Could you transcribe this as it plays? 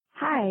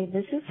Hi,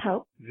 this is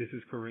Hope. This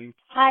is Kareem.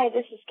 Hi,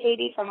 this is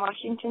Katie from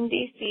Washington,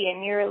 D.C.,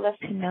 and you're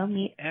listening to No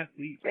Meat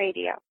Athlete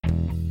Radio.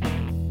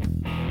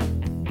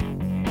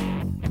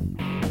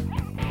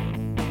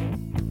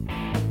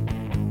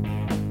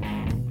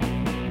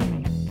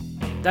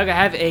 Doug, I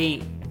have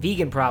a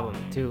vegan problem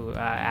to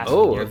ask.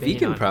 Oh, your a opinion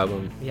vegan on.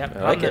 problem. Yep,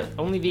 I like it.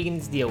 Only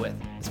vegans deal with,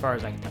 as far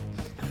as I can tell.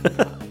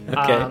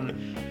 Okay.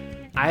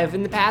 I have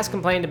in the past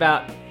complained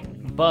about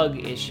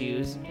bug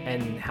issues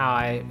and how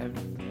I have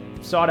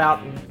sought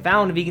out and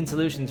found vegan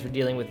solutions for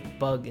dealing with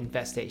bug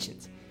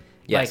infestations.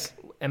 Yes.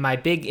 And my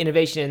big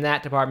innovation in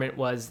that department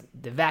was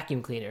the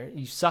vacuum cleaner.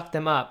 You suck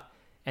them up,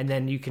 and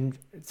then you can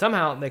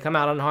somehow they come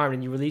out unharmed,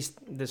 and you release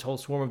this whole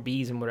swarm of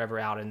bees and whatever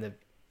out in the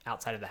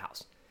outside of the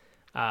house.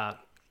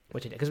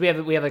 Which it did, because we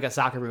have like a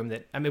soccer room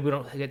that, I mean, we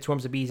don't get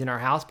swarms of bees in our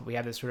house, but we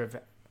have this sort of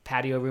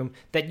patio room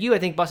that you, I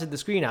think, busted the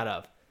screen out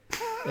of,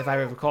 if I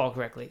recall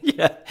correctly.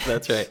 Yeah,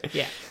 that's right.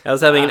 Yeah. I was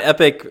having an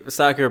epic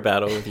soccer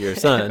battle with your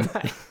son.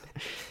 Right.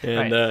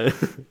 And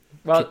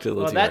Well,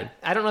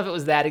 I don't know if it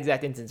was that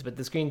exact instance, but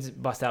the screens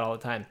bust out all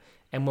the time.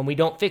 And when we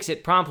don't fix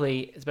it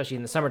promptly, especially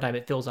in the summertime,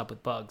 it fills up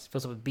with bugs,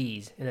 fills up with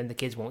bees, and then the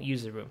kids won't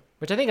use the room,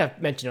 which I think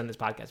I've mentioned on this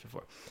podcast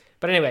before.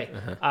 But anyway,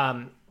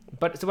 so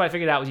what I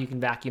figured out was you can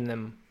vacuum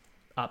them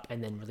up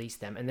and then release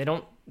them, and they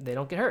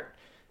don't get hurt.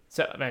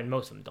 So I mean,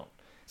 most of them don't.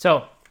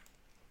 So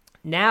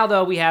now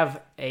though we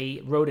have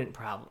a rodent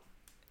problem.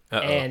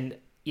 And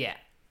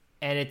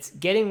it's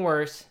getting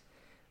worse.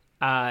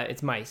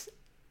 It's mice,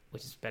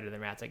 which is better than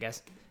rats, I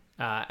guess.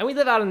 And we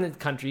live out in the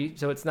country,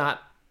 so it's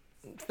not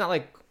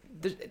like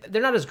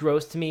they're not as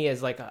gross to me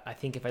as like I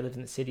think if I lived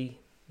in the city,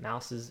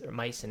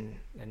 mice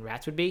and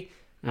rats would be.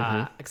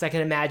 Because I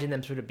can imagine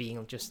them sort of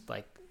being just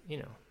like,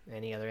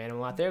 any other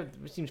animal out there.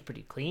 It seems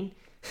pretty clean.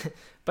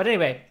 But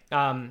anyway,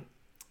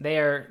 they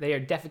are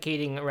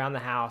defecating around the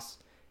house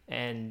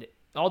and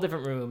all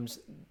different rooms.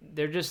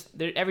 They're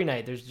every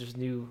night there's just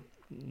new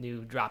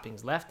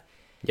droppings left.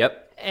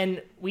 Yep.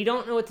 And we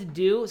don't know what to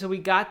do, so we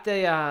got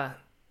the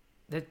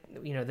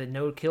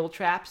no-kill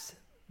traps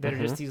that are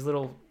just these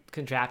little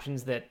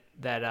contraptions that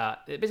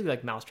basically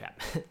like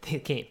mousetrap. They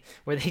came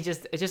where it's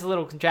just a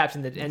little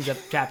contraption that ends up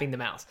trapping the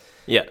mouse.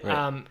 Yeah.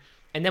 Right.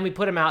 And then we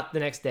put them out the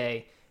next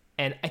day.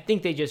 And I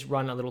think they just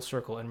run a little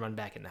circle and run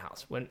back in the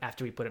house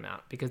after we put them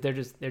out, because they're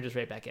just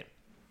right back in.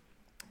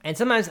 And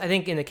sometimes I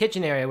think in the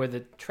kitchen area where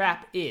the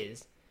trap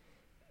is,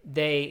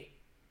 they've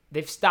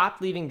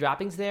stopped leaving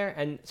droppings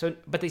there,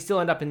 but they still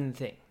end up in the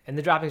thing, and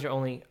the droppings are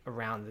only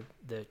around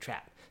the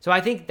trap. So I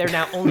think they're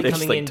now only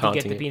coming in to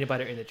get the peanut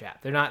butter in the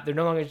trap. They're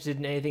no longer interested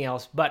in anything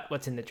else but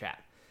what's in the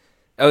trap.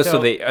 Oh, so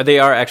they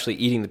are actually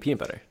eating the peanut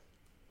butter.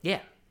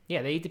 Yeah,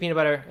 they eat the peanut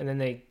butter and then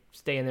they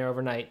stay in there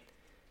overnight,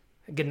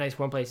 get a nice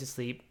warm place to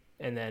sleep.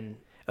 And then...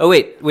 Oh,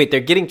 wait,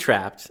 they're getting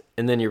trapped,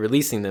 and then you're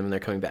releasing them, and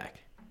they're coming back.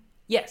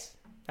 Yes,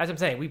 that's what I'm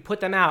saying. We put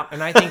them out,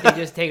 and I think they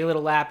just take a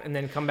little lap and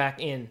then come back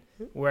in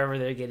wherever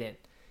they get in.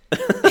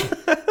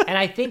 And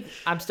I think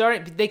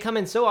they come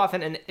in so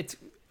often, and it's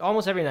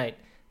almost every night,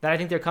 that I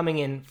think they're coming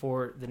in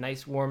for the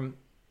nice warm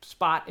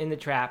spot in the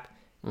trap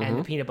and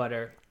the peanut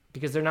butter,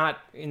 because they're not,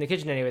 in the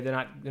kitchen anyway,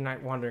 they're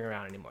not wandering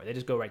around anymore. They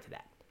just go right to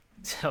that.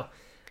 So...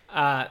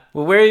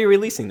 well, where are you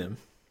releasing them?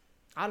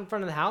 Out in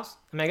front of the house.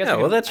 I mean, I guess.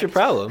 Yeah, that's your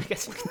problem. I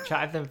guess we can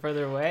drive them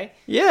further away.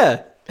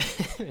 Yeah.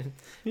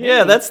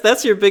 Yeah,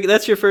 that's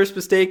your first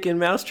mistake in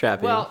mouse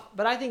trapping. Well,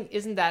 but I think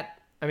isn't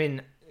that? I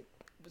mean,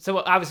 so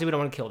obviously we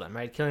don't want to kill them,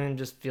 right? Killing them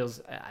just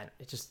feels. I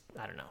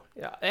don't know.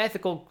 Yeah,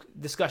 ethical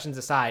discussions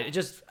aside, it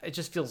just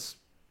feels.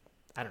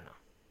 I don't know.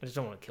 I just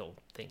don't want to kill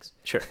things.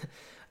 Sure.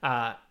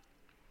 But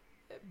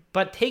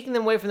taking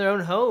them away from their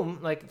own home,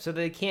 like so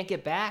they can't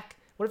get back.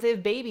 What if they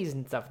have babies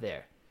and stuff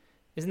there?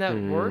 Isn't that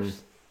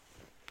worse?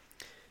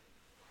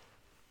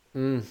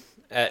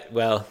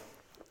 Well,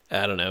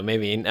 I don't know.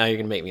 Maybe now you're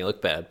gonna make me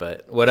look bad.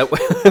 But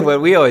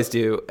what we always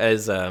do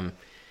is I'll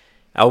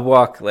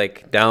walk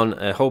like down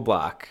a whole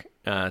block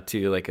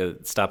to like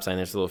a stop sign.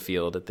 There's a little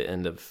field at the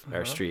end of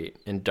our street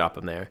and drop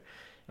them there.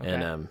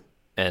 Okay.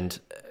 And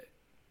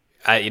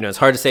I it's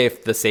hard to say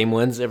if the same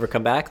ones ever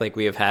come back. Like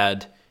we have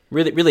had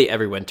really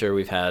every winter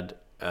we've had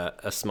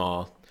a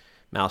small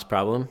mouse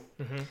problem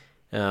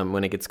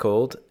when it gets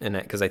cold, and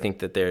because I think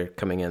that they're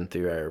coming in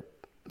through our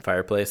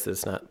fireplace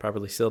that's not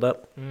properly sealed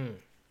up.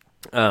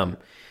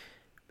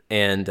 Anyway,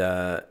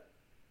 but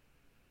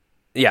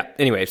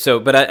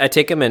I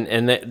take them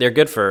and they're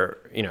good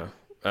for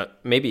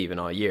maybe even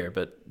all year,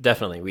 but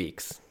definitely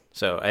weeks.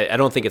 So I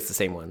don't think it's the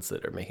same ones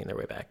that are making their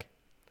way back.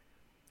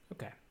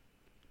 Okay,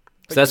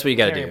 so that's what you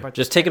got to do.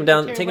 Just take them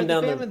down. Take them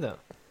down. Though.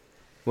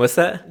 What's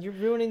that? You're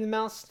ruining the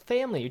mouse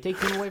family. You're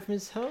taking him away from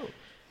his home.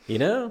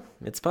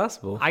 It's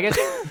possible. I guess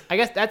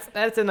that's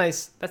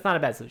not a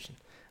bad solution.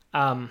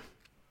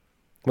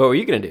 What were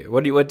you gonna do?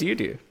 What do you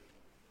do?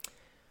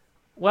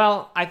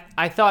 Well,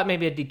 I thought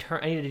maybe I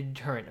needed a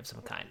deterrent of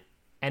some kind,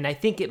 and I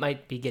think it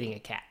might be getting a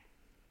cat,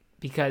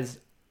 because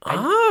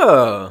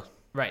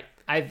right.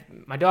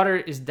 My daughter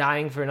is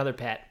dying for another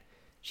pet.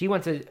 She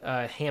wants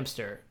a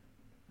hamster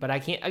but I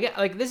can't. Again,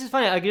 like this is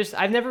funny.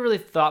 I've never really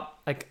thought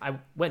like I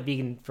went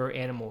vegan for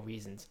animal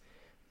reasons.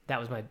 That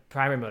was my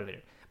primary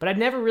motivator. But I'd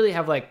never really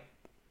have like,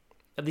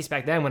 at least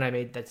back then when I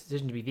made that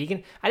decision to be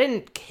vegan, I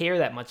didn't care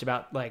that much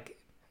about like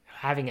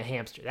having a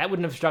hamster. That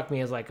wouldn't have struck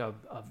me as like a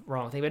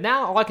wrong thing. But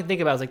now all I can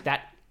think about is like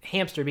that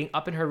hamster being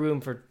up in her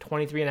room for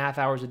 23 and a half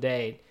hours a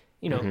day,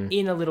 you know,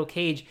 in a little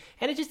cage.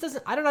 And it just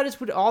doesn't, I don't know, I just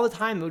would all the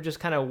time, it would just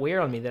kind of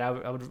wear on me that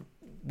I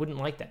wouldn't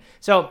like that.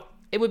 So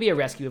it would be a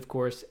rescue, of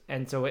course.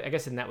 And so I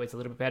guess in that way it's a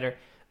little bit better.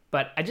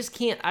 But I just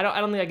can't, I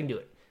don't think I can do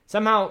it.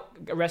 Somehow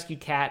a rescued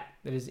cat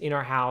that is in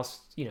our house,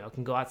 you know,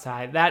 can go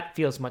outside. That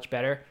feels much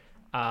better.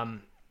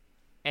 And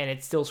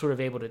it's still sort of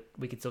able to,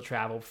 we could still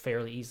travel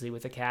fairly easily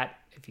with a cat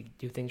if you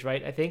do things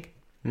right, I think.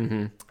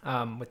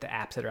 Mm-hmm. With the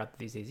apps that are out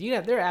these days.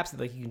 There are apps that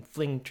like you can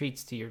fling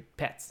treats to your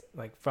pets,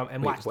 like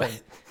watch them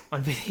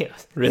on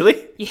videos.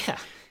 Really?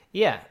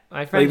 Yeah.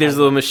 My friend like there's a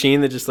little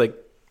machine that just like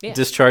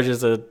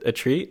discharges a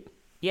treat?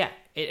 Yeah.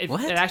 It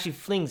actually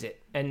flings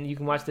it, and you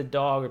can watch the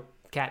dog or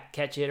cat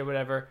catch it or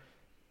whatever,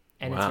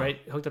 and it's right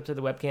hooked up to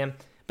the webcam.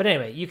 But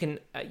anyway, you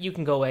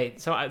can go away.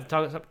 So I was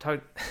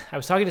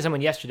talking to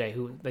someone yesterday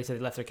who they said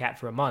they left their cat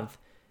for a month,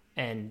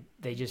 and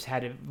they just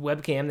had a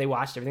webcam. They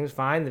watched, everything was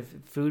fine. The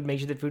food, made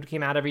sure the food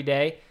came out every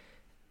day.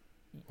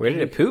 Where did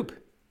it poop?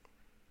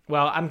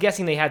 Well, I'm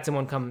guessing they had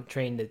someone come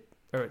clean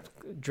out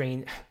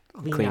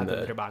the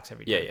litter box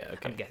every day. Yeah,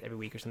 okay. I'm guessing every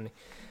week or something.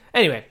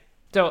 Anyway,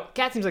 so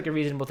cat seems like a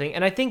reasonable thing,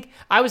 and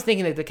I was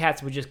thinking that the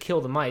cats would just kill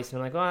the mice, and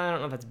I'm like, well, I don't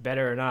know if that's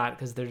better or not,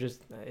 because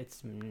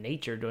it's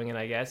nature doing it,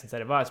 I guess,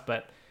 instead of us.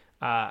 But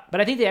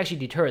I think they actually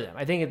deter them.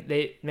 I think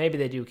maybe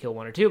they do kill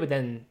one or two, but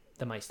then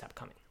the mice stop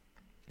coming.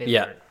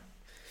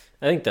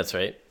 I think that's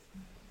right.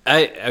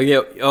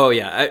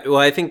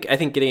 I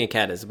think getting a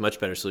cat is a much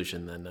better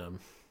solution than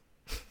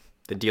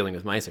dealing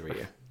with mice every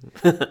year.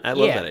 I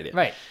love that idea.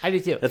 Right, I do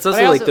too. That's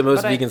also the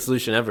most vegan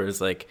solution ever.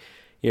 Is like,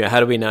 you know,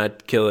 how do we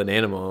not kill an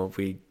animal if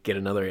we get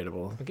another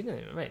animal?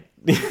 Right.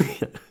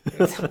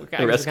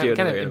 Rescue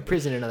kind of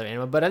imprison another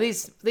animal, but at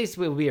least it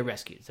would be a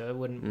rescue, so it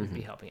wouldn't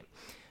be helping it.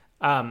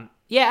 And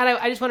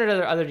I just wondered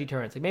other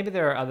deterrents. Like maybe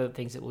there are other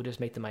things that will just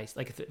make the mice.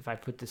 Like if I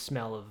put the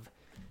smell of,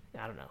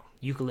 I don't know,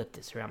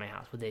 eucalyptus around my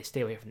house, would they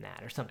stay away from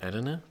that or something? I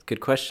don't know.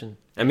 Good question.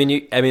 I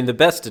mean, the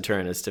best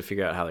deterrent is to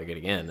figure out how they're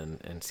getting in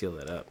and seal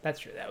that up.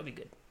 That's true. That would be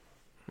good.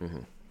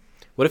 Mm-hmm.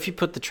 What if you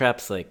put the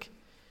traps like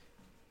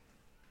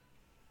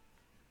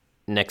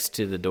next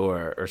to the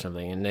door or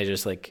something, and they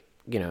just like,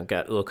 you know,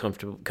 got a little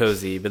comfortable,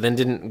 cozy, but then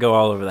didn't go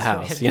all over the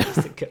house? You know?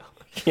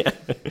 Yeah,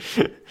 it's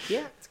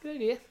a good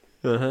idea.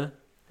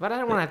 But I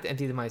don't want to have to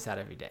empty the mice out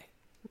every day.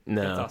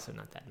 No, that's also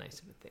not that nice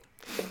of a thing.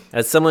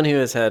 As someone who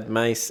has had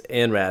mice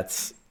and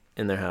rats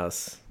in their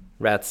house,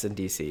 rats in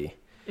DC,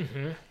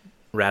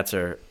 rats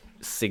are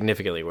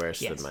significantly worse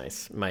than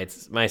mice.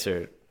 Mice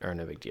are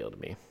no big deal to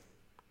me.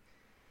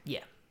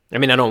 Yeah. I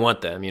mean, I don't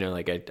want them, you know,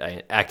 like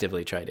I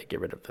actively try to get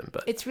rid of them,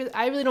 but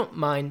I really don't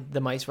mind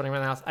the mice running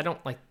around the house. I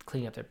don't like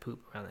cleaning up their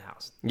poop around the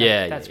house.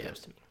 That's gross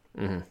to me.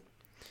 Mm-hmm.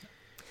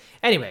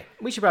 Anyway,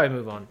 we should probably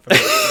move on.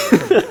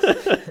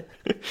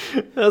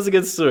 That was a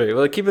good story.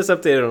 Well, keep us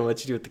updated on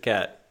what you do with the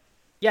cat.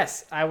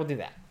 Yes, I will do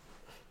that.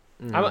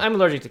 I'm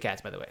allergic to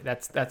cats, by the way.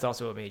 That's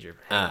also a major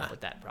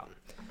with that problem,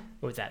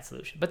 with that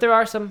solution. But there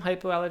are some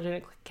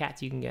hypoallergenic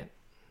cats you can get,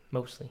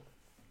 mostly.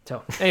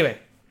 So anyway,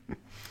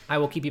 I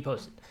will keep you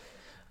posted.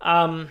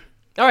 All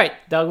right,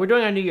 Doug, we're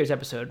doing our New Year's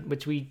episode,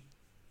 which we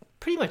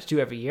pretty much do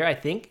every year, I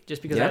think,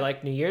 just because I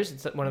like New Year's.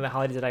 It's one of the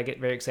holidays that I get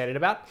very excited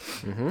about,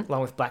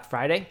 along with Black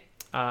Friday.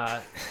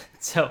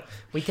 So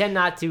we tend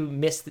not to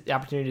miss the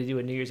opportunity to do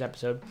a New Year's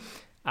episode.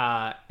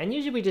 And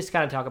usually we just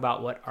kind of talk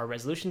about what our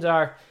resolutions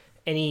are,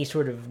 any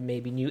sort of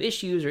maybe new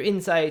issues or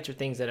insights or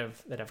things that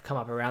have come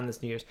up around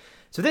this New Year's.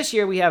 So this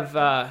year we have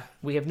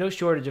no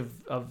shortage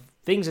of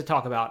things to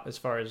talk about as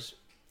far as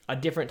a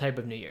different type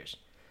of New Year's.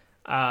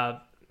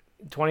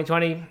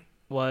 2020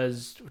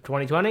 was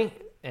 2020,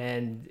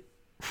 and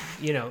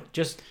you know,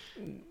 just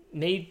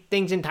made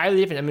things entirely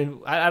different. I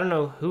mean, I don't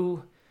know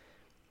who.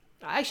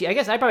 Actually, I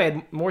guess I probably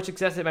had more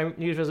success at my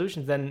New Year's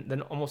resolutions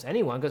than almost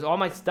anyone, because all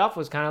my stuff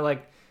was kind of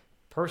like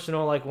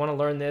personal, like want to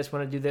learn this,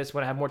 want to do this,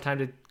 want to have more time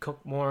to cook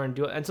more and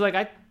do it. And so like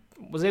I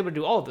was able to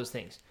do all of those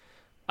things.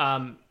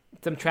 Some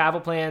travel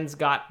plans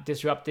got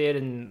disrupted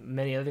and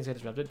many other things got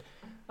disrupted.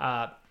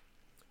 But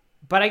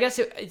I guess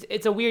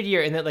it's a weird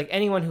year in that like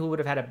anyone who would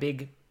have had a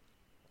big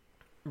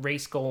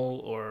race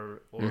goal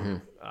or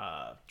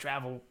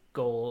travel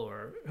goal,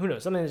 or who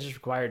knows, something that just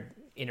required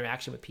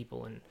interaction with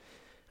people and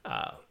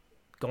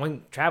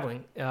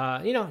traveling,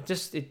 you know, it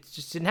just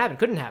didn't happen,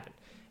 couldn't happen.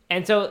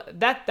 And so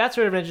that's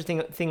sort of an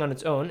interesting thing on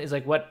its own, is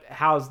like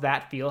how's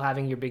that feel,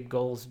 having your big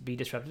goals be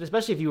disrupted,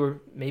 especially if you were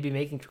maybe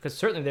because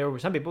certainly there were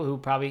some people who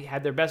probably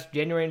had their best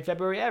January and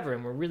February ever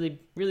and were really,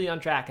 really on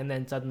track, and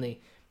then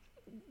suddenly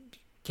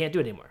can't do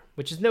it anymore,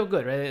 which is no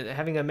good, right?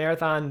 Having a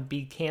marathon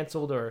be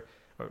canceled or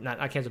not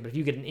canceled, but if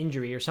you get an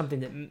injury or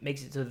something that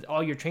makes it so that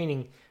all your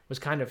training was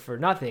kind of for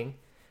nothing,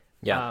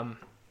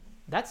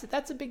 that's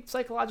a big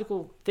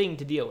psychological thing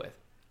to deal with.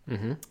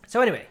 So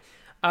anyway,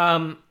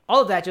 All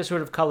of that just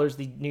sort of colors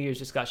the New Year's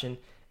discussion.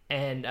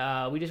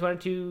 And we just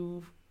wanted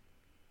to,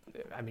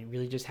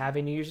 really just have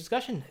a New Year's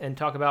discussion and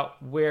talk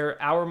about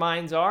where our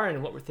minds are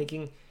and what we're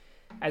thinking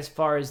as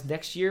far as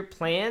next year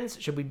plans.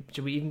 Should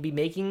we even be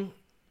making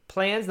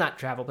plans? Not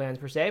travel plans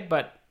per se,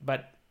 but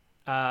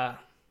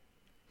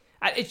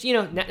it's,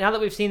 now that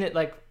we've seen that,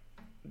 like,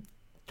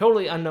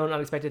 totally unknown,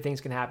 unexpected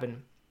things can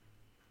happen,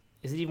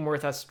 is it even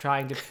worth us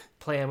trying to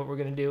plan what we're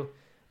going to do?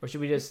 Or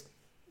should we just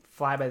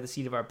fly by the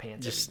seat of our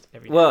pants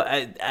every day?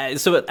 Well,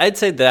 so I'd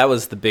say that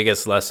was the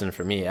biggest lesson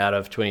for me out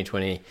of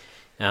 2020.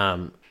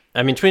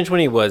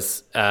 2020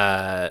 was, it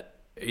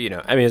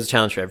was a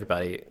challenge for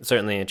everybody.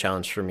 Certainly a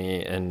challenge for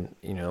me, and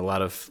a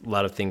lot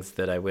of things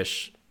that I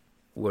wish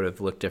would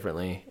have looked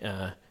differently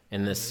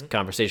in this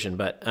conversation.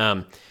 But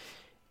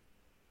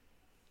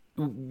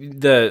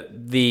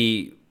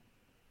the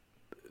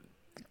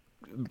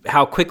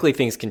how quickly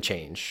things can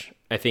change,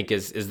 I think,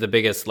 is the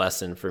biggest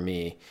lesson for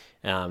me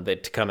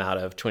that to come out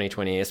of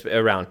 2020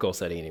 around goal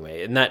setting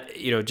anyway. And that,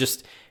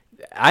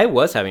 I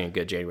was having a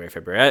good January,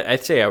 February.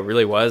 I'd say I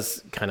really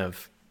was kind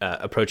of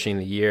approaching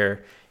the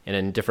year in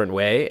a different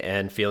way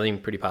and feeling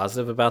pretty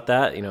positive about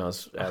that.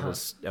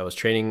 I was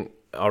training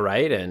all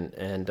right,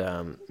 and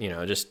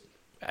just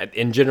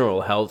in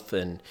general, health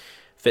and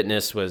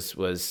fitness was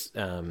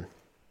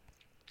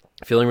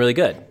feeling really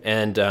good.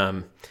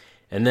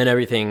 And then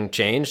everything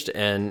changed,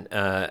 and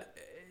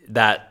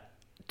that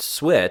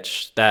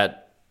switch,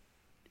 that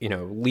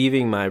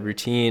leaving my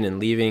routine and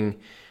leaving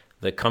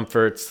the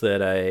comforts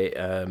that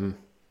I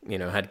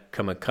had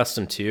come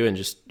accustomed to, and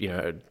just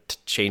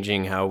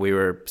changing how we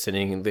were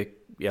sending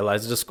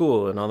Eliza to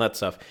school and all that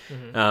stuff.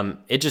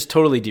 It just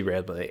totally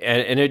derailed me,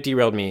 and it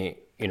derailed me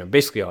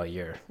basically all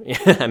year.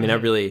 I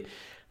really,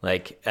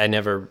 I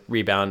never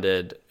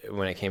rebounded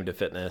when it came to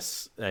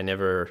fitness. I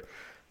never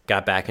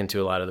got back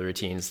into a lot of the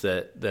routines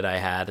that I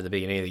had at the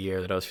beginning of the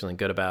year that I was feeling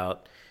good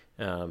about.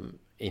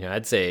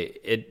 I'd say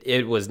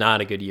it was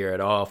not a good year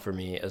at all for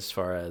me as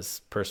far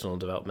as personal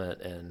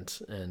development and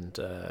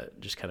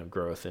just kind of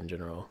growth in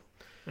general.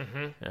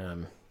 So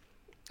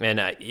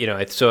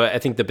I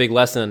think the big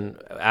lesson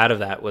out of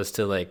that was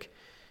to I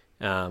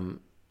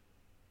don't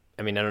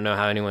know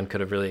how anyone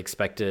could have really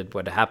expected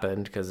what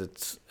happened, because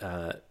it's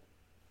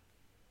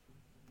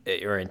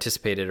or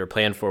anticipated or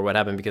planned for what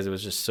happened, because it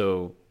was just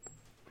so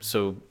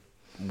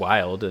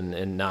wild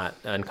and not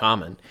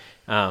uncommon.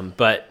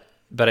 But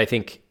I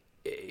think,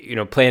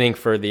 planning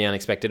for the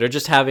unexpected, or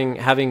just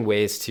having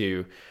ways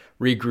to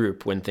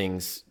regroup when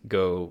things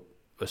go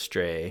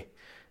astray,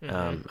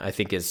 I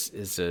think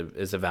is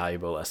a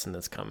valuable lesson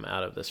that's come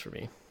out of this for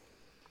me.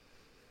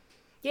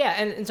 Yeah.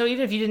 And so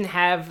even if you didn't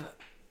have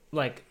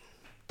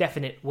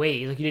definite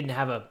ways, you didn't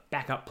have a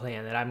backup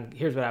plan that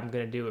here's what I'm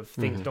going to do if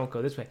things don't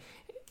go this way,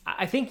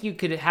 I think you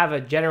could have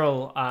a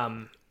general,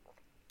 I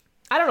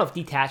don't know if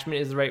detachment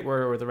is the right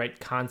word or the right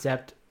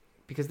concept,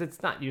 because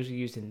that's not usually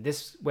used in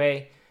this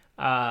way,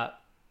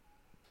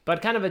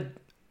 but kind of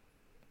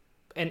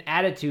an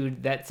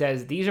attitude that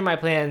says, these are my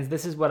plans,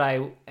 this is what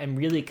I am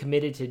really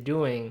committed to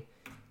doing,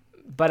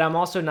 but I'm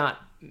also not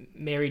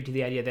married to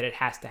the idea that it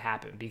has to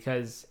happen,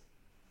 because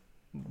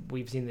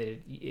we've seen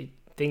that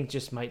things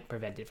just might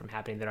prevent it from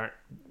happening that aren't,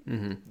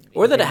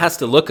 or that it has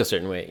to look a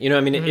certain way.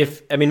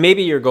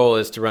 Maybe your goal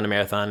is to run a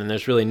marathon, and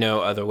there's really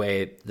no other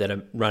way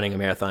that running a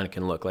marathon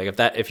can look.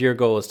 If your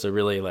goal is to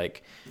really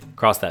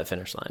cross that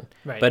finish line,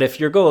 right. But if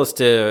your goal is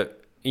to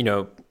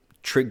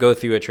go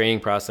through a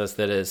training process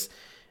that is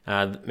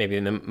maybe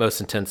the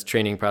most intense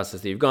training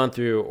process that you've gone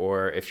through,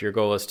 or if your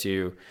goal is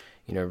to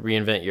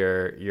reinvent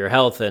your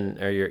health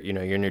or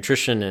your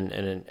nutrition,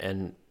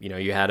 and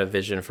you had a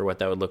vision for what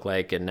that would look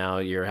like, and now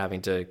you're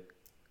having to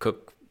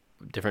cook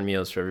different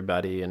meals for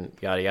everybody and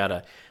yada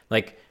yada.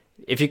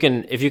 If you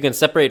can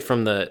separate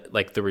from the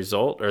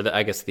result, or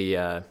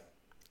the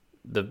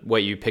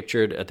what you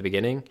pictured at the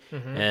beginning,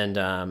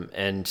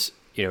 and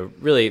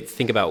really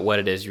think about what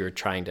it is you're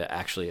trying to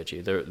actually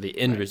achieve, the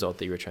end result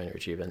that you were trying to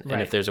achieve,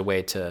 and if there's a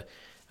way to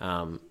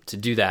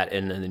do that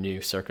in the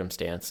new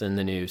circumstance, in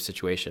the new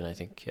situation, I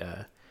think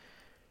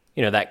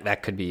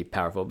that could be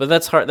powerful. But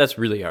that's hard. That's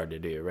really hard to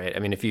do, right?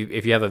 If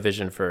you have a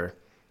vision for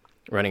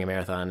running a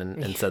marathon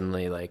and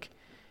suddenly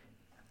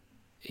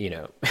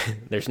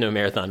there's no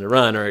marathon to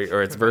run,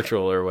 or it's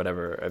virtual or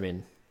whatever.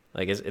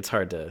 It's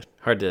hard to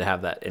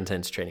have that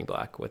intense training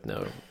block with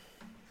no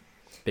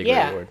big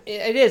reward.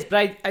 It is.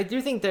 But I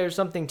do think there's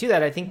something to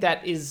that. I think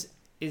that is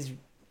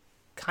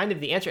kind of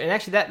the answer. And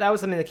actually that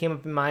was something that came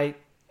up in my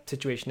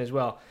situation as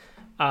well.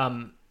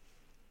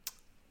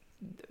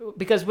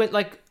 Because when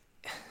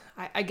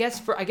I guess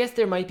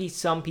there might be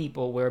some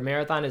people where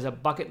marathon is a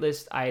bucket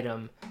list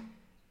item,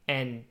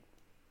 and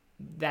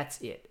that's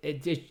it.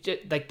 It's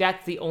just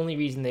that's the only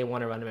reason they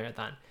want to run a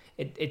marathon.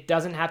 It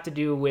doesn't have to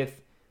do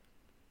with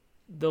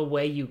the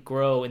way you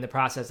grow in the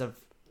process of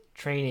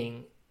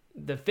training,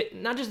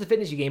 not just the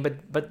fitness you gain, but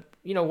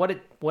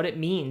what it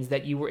means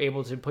that you were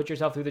able to put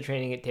yourself through the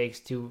training it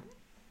takes to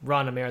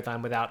run a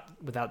marathon without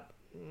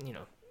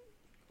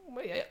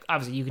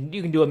obviously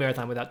you can do a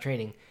marathon without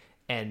training,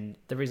 and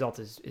the result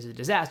is a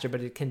disaster,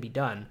 but it can be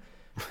done.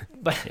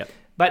 But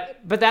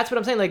but that's what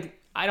I'm saying. Like,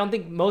 I don't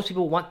think most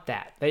people want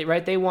that.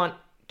 They want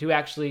to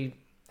actually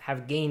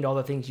have gained all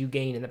the things you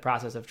gain in the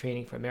process of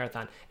training for a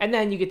marathon, and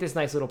then you get this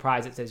nice little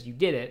prize that says you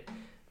did it.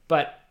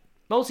 But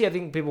mostly, I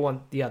think people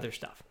want the other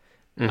stuff.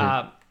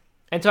 Mm-hmm.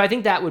 And so I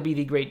think that would be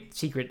the great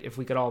secret if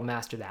we could all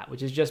master that,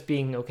 which is just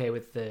being okay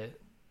with the,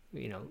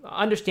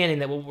 understanding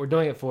that what we're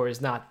doing it for is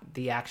not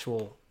the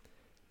actual,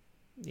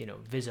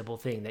 visible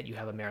thing that you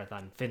have a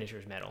marathon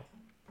finisher's medal.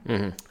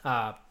 Mm-hmm.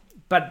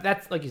 But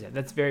that's, like you said,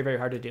 that's very, very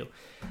hard to do.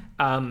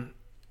 I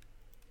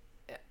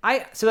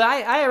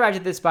arrived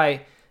at this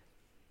by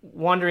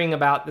wondering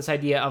about this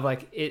idea of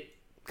like it,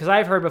 because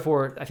I've heard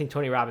before, I think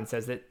Tony Robbins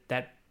says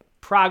that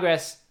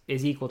progress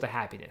is equal to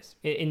happiness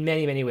in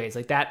many, many ways.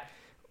 Like that,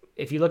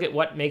 if you look at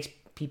what makes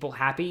people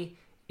happy,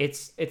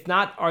 it's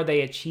not are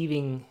they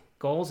achieving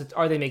goals, it's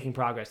are they making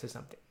progress to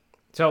something.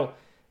 So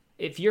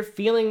if you're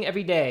feeling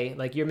every day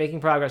like you're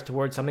making progress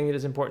towards something that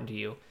is important to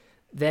you,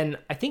 then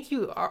I think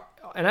you are,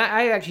 and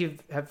I actually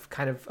have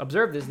kind of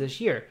observed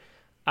this year,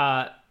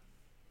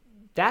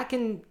 that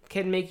can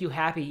make you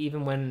happy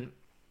even when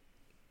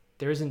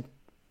there isn't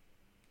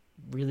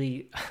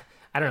really,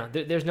 I don't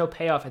know, there's no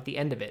payoff at the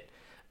end of it.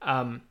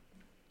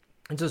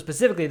 And so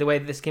specifically, the way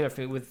this came up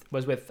for me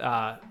was with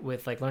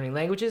like learning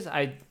languages.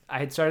 I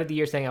had started the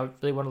year saying I would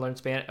really want to learn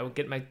Spanish. I would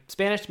get my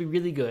Spanish to be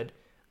really good,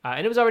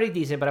 and it was already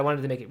decent, but I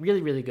wanted to make it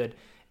really, really good,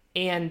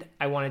 and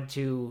I wanted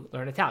to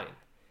learn Italian.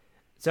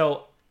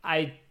 So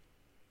I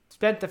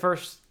spent the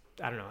first,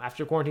 I don't know,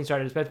 after quarantine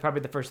started, I spent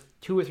probably the first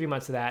 2 or 3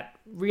 months of that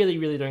really,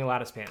 really learning a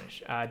lot of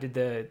Spanish. Did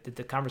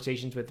the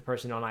conversations with the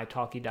person on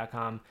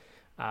italki.com.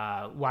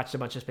 Watched a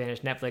bunch of Spanish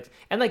Netflix,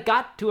 and like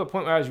got to a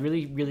point where I was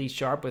really, really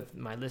sharp with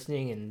my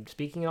listening and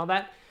speaking and all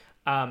that.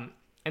 And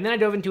then I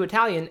dove into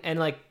Italian and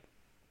like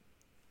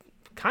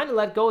kind of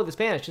let go of the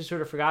Spanish, just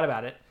sort of forgot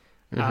about it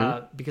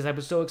because I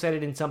was so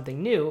excited in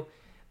something new.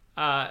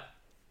 And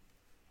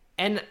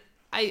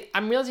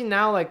I'm realizing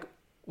now, like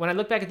when I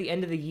look back at the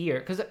end of the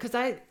year, because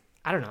I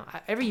don't know,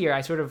 every year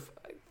I sort of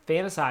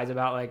fantasize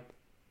about like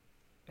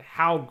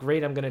how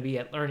great I'm going to be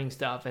at learning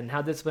stuff and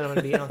how disciplined I'm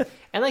going to be.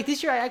 And like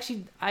this year,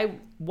 I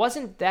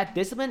wasn't that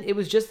disciplined. It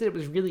was just that it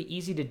was really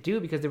easy to do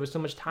because there was so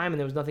much time and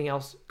there was nothing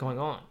else going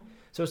on.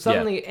 So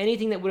suddenly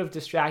anything that would have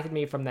distracted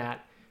me from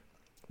that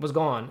was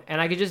gone. And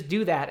I could just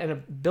do that and a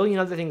billion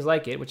other things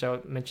like it, which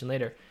I'll mention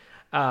later.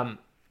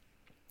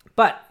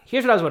 But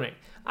here's what I was wondering.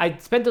 I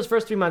spent those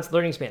first 3 months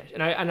learning Spanish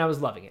and I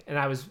was loving it. And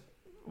I was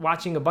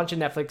watching a bunch of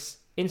Netflix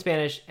in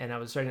Spanish and I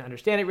was starting to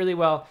understand it really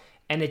well.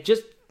 And it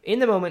just, in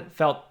the moment,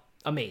 felt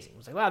amazing. I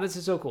was like, wow, this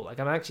is so cool. Like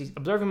I'm actually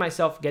observing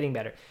myself getting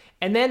better.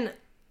 And then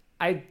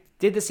I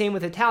did the same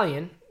with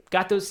Italian,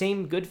 got those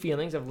same good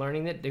feelings of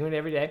learning it, doing it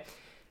every day,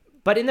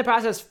 but in the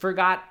process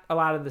forgot a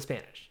lot of the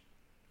Spanish.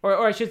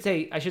 Or I should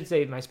say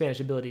my Spanish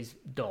abilities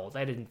dulled.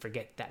 I didn't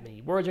forget that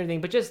many words or anything,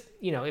 but just,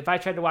 if I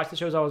tried to watch the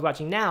shows I was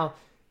watching now,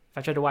 if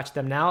I tried to watch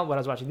them now, what I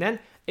was watching then,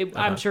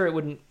 I'm sure it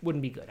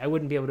wouldn't be good. I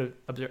wouldn't be able to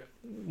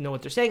know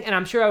what they're saying, and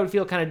I'm sure I would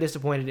feel kind of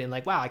disappointed in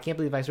like, wow, I can't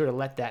believe I sort of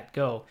let that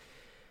go.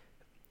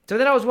 So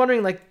then I was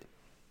wondering, like,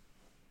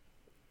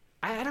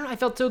 I don't know, I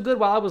felt so good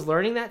while I was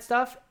learning that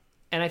stuff,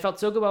 and I felt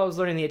so good while I was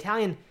learning the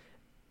Italian.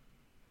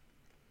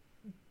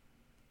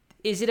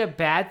 Is it a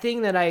bad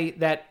thing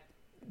that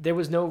there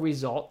was no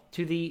result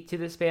to the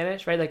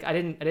Spanish, right? Like I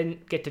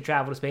didn't get to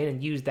travel to Spain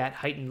and use that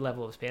heightened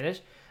level of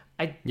Spanish.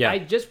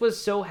 I just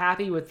was so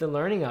happy with the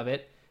learning of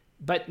it,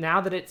 but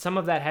now that some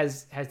of that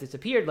has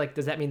disappeared, like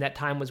does that mean that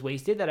time was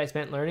wasted that I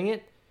spent learning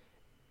it,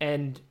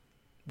 and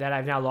that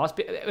I've now lost?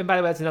 And by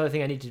the way, that's another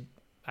thing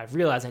I've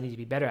realized I need to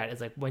be better at, is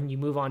like when you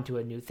move on to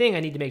a new thing, I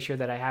need to make sure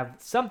that I have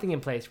something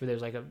in place where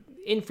there's like a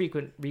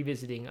infrequent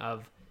revisiting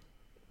of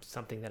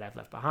something that I've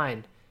left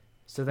behind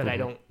so that I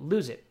don't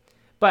lose it.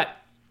 But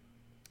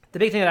the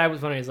big thing that I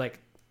was wondering is like,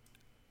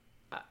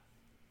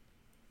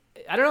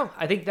 I don't know.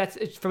 I think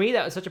for me,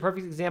 that was such a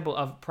perfect example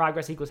of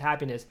progress equals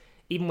happiness,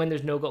 even when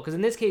there's no goal. Because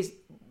in this case,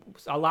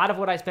 a lot of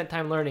what I spent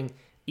time learning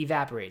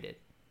evaporated.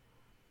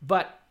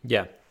 But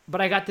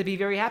I got to be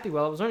very happy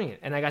while I was learning it.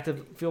 And I got to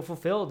feel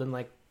fulfilled and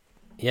like,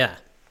 yeah,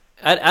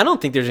 I don't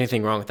think there's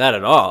anything wrong with that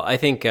at all. I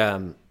think,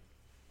 I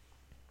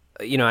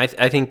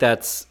think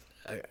that's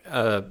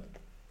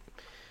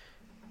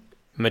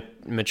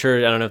mature.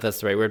 I don't know if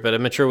that's the right word, but a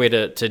mature way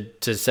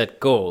to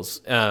set goals.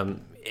 That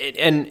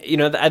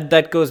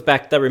goes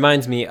back. That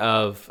reminds me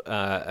of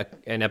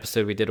an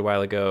episode we did a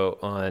while ago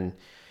on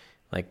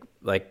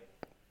like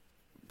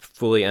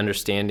fully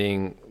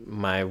understanding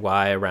my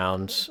why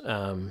around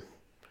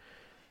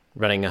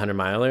running a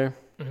 100-miler.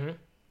 Mm-hmm.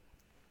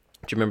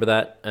 Do you remember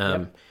that?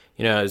 Yep.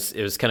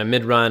 It was kind of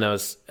mid-run. I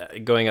was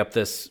going up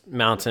this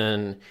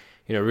mountain,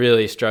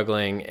 really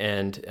struggling,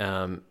 and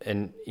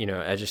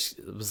I just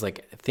was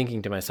like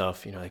thinking to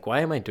myself, like,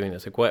 why am I doing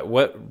this? Like,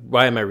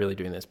 why am I really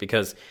doing this?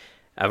 Because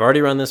I've already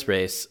run this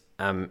race.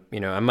 I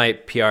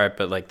might PR it,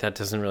 but like that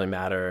doesn't really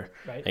matter.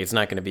 Right. Like, it's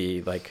not going to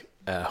be like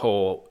a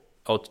whole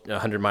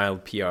 100-mile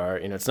PR.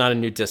 It's not a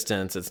new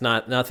distance. It's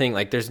not nothing.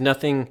 Like, there's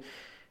nothing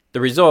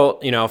the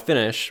result, I'll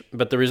finish,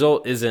 but the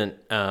result isn't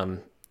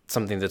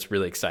something that's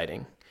really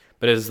exciting.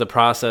 But it is the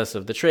process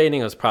of the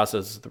training, it was the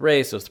process of the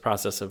race, it was the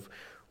process of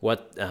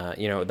what,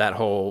 that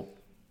whole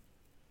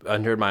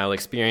 100-mile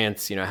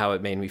experience, how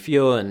it made me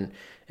feel and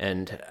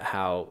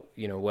how,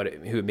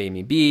 who it made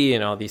me be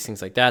and all these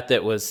things like that.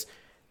 That was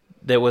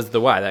the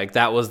why. Like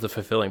that was the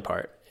fulfilling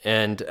part.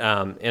 And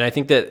I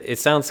think that it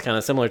sounds kind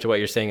of similar to what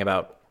you're saying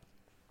about,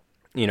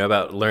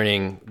 about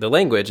learning the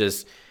language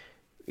is,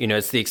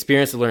 it's the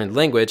experience of learning the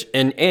language,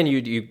 and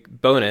you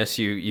bonus,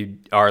 you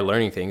are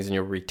learning things and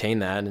you'll retain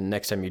that. And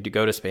next time you do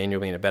go to Spain,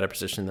 you'll be in a better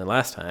position than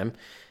last time.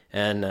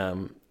 And,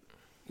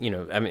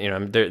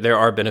 there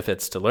are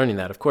benefits to learning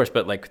that, of course,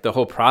 but like the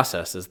whole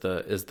process is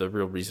the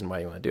real reason why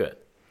you want to do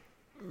it.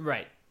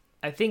 Right.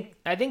 I think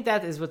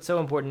that is what's so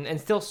important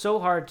and still so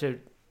hard to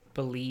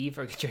believe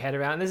or get your head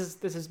around. This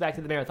is back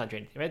to the marathon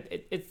training,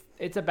 right?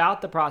 It's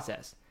about the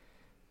process,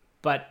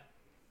 but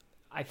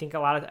I think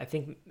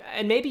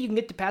and maybe you can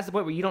get to past the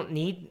point where you don't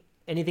need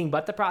anything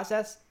but the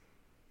process,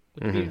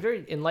 which would be a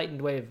very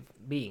enlightened way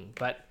of being.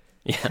 But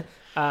yeah,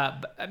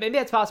 but maybe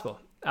that's possible.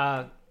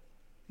 But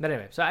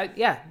anyway, so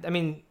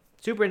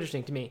super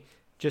interesting to me.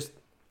 Just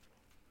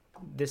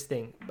this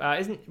thing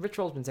isn't Rich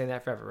Roll's been saying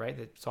that forever, right?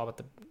 That it's all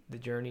about the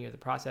journey or the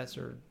process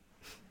or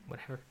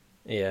whatever.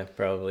 Yeah,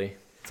 probably.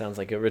 Sounds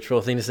like a Rich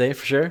Roll thing to say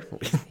for sure.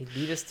 He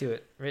beat us to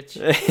it, Rich.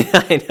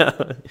 I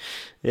know.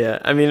 Yeah,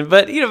 I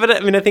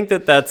think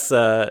that's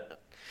that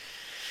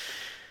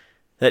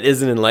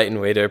is an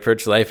enlightened way to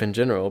approach life in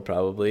general,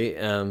 probably.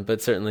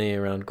 But certainly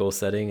around goal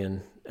setting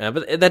and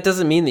but that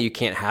doesn't mean that you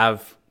can't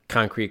have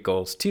concrete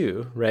goals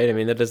too, right? I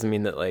mean, that doesn't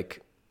mean that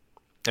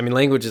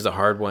language is a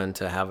hard one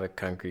to have a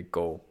concrete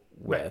goal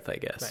with, right. I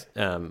guess.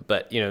 Right.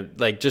 But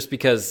just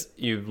because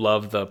you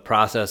love the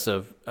process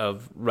of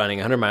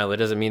running a 100-mile, it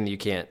doesn't mean that you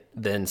can't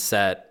then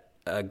set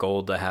a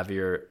goal to have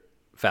your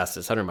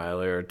fastest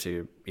 100-miler or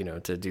to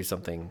do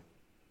something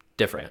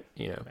different,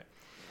 Right.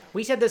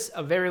 We said this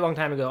a very long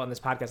time ago on this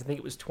podcast. I think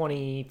it was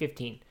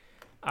 2015.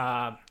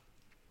 I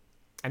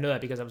know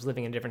that because I was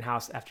living in a different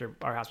house after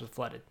our house was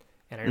flooded,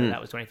 and I know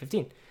that was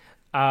 2015.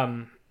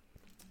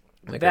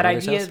 That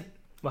idea, house?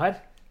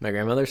 What? My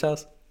grandmother's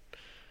house?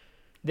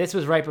 This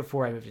was right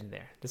before I moved in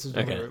there. This was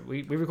when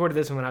we recorded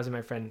this one when I was in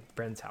my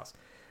friend's house.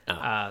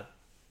 Oh.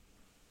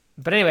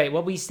 But anyway,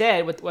 what we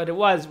said, what it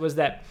was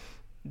that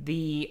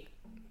I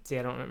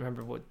don't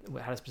remember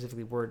how to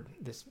specifically word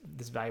this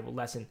valuable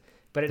lesson,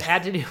 but it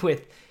had to do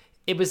with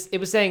it was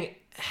saying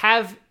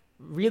have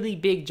really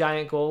big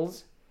giant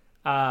goals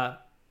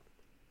that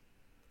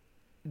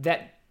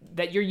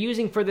you're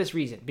using for this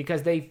reason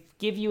because they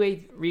give you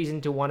a reason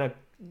to want to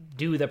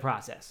do the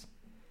process.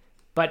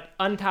 But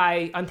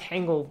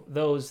untangle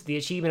the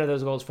achievement of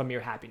those goals from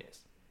your happiness.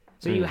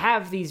 So you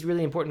have these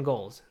really important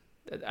goals,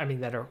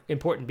 that are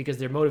important because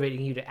they're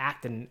motivating you to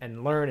act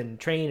and learn and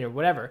train or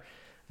whatever.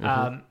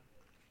 Mm-hmm.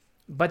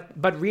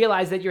 But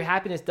realize that your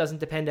happiness doesn't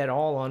depend at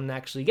all on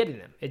actually getting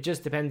them. It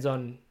just depends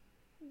on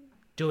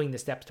doing the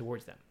steps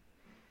towards them.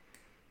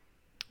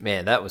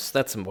 Man,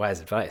 that's some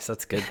wise advice.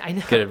 That's good. I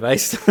know. Good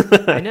advice.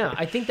 I know.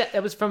 I think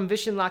that was from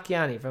Vishen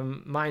Lakhiani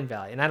from Mind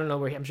Valley, and I don't know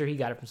where. I'm sure he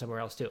got it from somewhere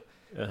else too.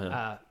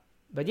 Uh-huh.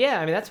 But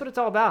yeah, that's what it's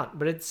all about.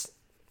 But it's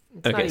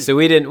okay. So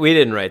we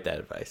didn't write that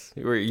advice.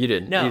 You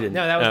didn't. No, you didn't.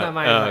 No, that was not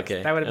my advice.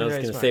 Okay. That would have been I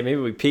was going to say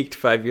maybe we peaked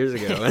 5 years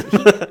ago.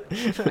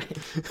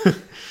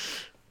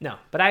 No,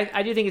 but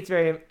I do think it's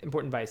very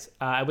important advice.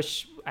 I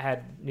wish I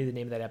knew the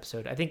name of that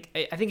episode. I think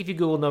if you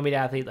Google No Meat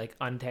Athlete, like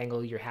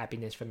untangle your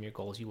happiness from your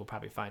goals, you will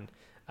probably find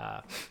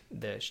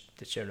the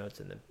show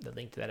notes and the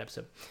link to that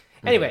episode.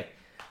 Mm-hmm. Anyway,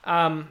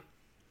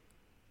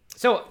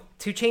 so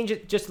to change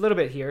it just a little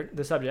bit here,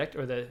 the subject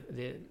or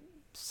the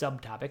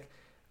subtopic,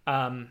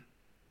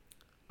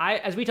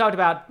 as we talked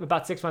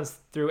about 6 months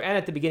through and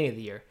at the beginning of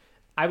the year,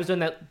 I was doing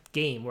that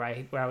game where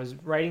I was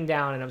writing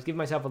down and I was giving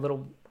myself a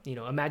little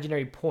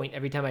imaginary point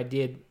every time I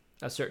did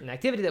a certain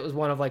activity that was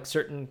one of like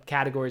certain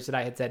categories that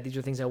I had said these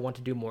are things I want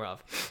to do more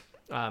of.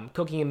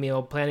 Cooking a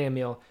meal, planning a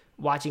meal,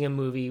 watching a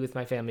movie with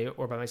my family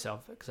or by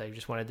myself because I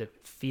just wanted to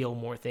feel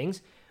more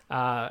things.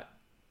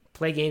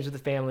 Play games with the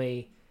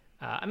family.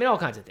 All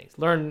kinds of things.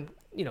 Learn,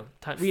 read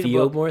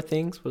feel a book. More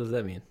things? What does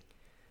that mean?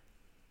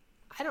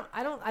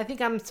 I think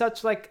I'm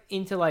such like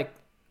into like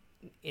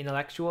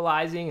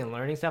intellectualizing and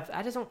learning stuff.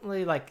 I just don't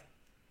really like,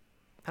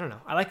 I don't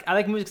know. I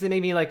like movies because they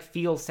make me like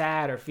feel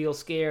sad or feel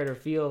scared or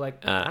feel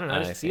like, I don't know.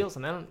 I just feel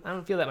something. I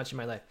don't feel that much in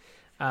my life.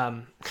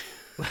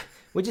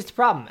 Which is the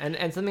problem.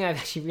 And something I've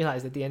actually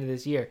realized at the end of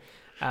this year,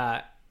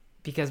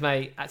 because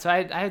I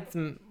had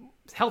some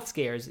health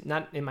scares,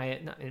 not in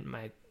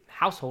my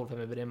household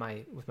family, but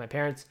with my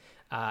parents,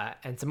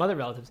 and some other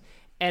relatives.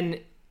 And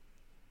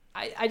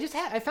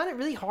I found it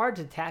really hard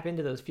to tap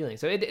into those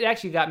feelings. So it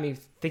actually got me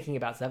thinking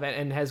about stuff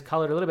and has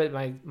colored a little bit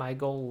my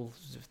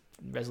goals,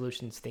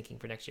 resolutions thinking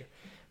for next year.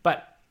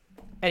 But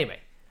anyway,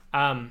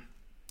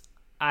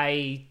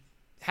 I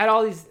had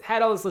all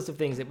this list of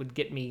things that would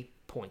get me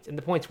points, and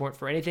the points weren't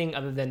for anything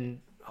other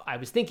than I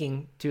was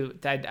thinking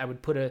I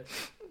would put a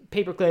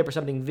paperclip or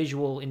something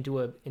visual into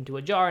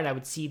a jar, and I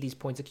would see these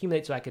points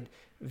accumulate so I could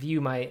view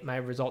my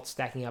results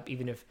stacking up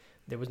even if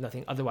there was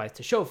nothing otherwise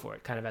to show for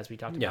it, kind of as we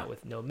talked about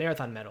with no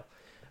marathon medal.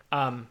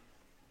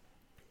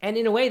 And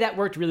in a way that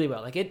worked really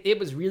well. Like it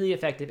was really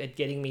effective at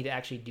getting me to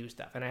actually do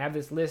stuff. And I have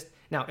this list.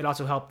 Now, it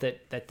also helped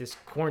that this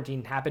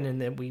quarantine happened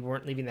and that we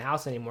weren't leaving the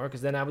house anymore,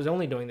 because then I was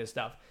only doing this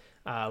stuff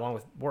along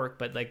with work.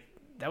 But like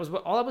that was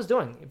all I was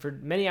doing for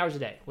many hours a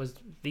day was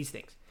these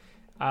things.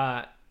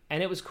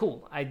 And it was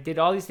cool. I did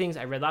all these things.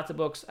 I read lots of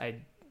books. I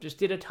just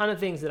did a ton of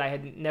things that I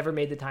had never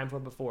made the time for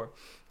before.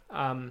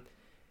 And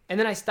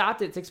then I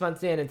stopped it 6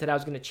 months in and said I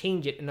was going to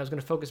change it, and I was going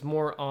to focus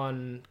more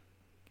on,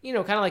 kind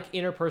of like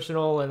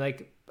interpersonal and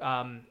like,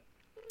 I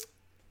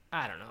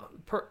don't know,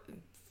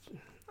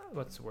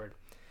 what's the word?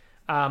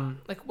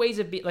 Like ways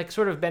of being, like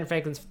sort of Ben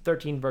Franklin's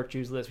 13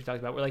 virtues list we talked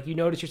about, where like you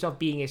notice yourself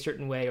being a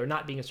certain way or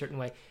not being a certain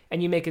way,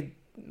 and you make a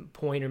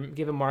point or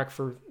give a mark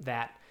for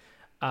that.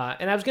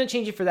 And I was going to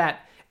change it for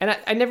that, and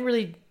I never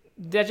really,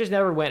 that just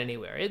never went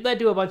anywhere. It led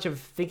to a bunch of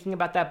thinking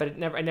about that, but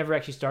I never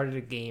actually started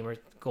a game or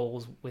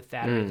goals with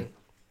that or anything.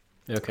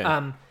 Okay.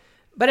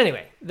 But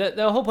anyway,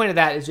 the whole point of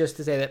that is just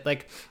to say that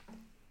like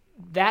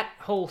that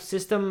whole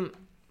system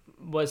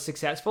was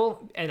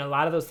successful, and a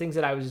lot of those things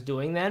that I was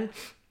doing then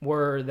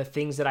were the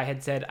things that I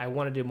had said I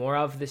want to do more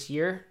of this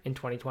year in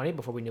 2020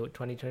 before we knew what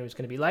 2020 was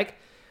going to be like.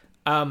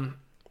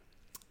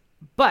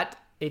 But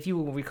if you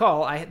will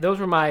recall, those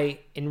were my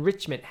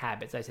enrichment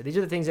habits. I said these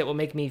are the things that will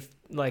make me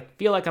like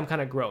feel like I'm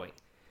kind of growing.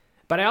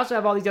 But I also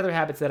have all these other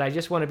habits that I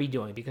just want to be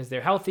doing because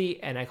they're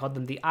healthy, and I called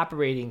them the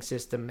operating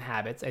system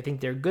habits. I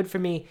think they're good for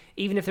me,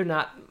 even if they're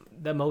not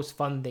the most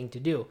fun thing to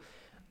do.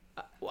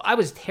 I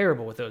was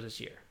terrible with those this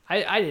year.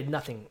 I did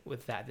nothing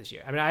with that this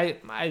year. I mean,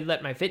 I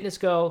let my fitness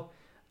go.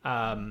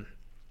 I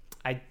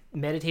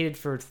meditated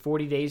for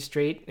 40 days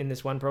straight in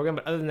this one program,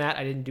 but other than that,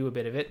 I didn't do a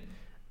bit of it.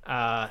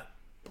 I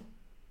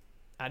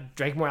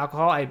drank more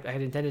alcohol. I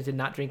had intended to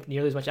not drink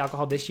nearly as much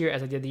alcohol this year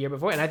as I did the year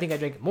before, and I think I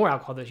drank more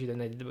alcohol this year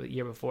than I did the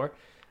year before.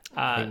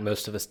 I think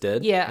most of us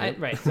did. Yeah,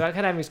 right. So I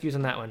kind of have an excuse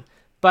on that one.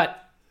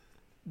 But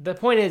the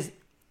point is,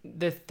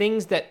 the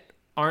things that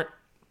aren't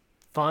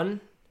fun,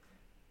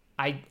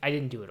 I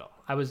didn't do at all.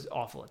 I was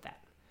awful at that.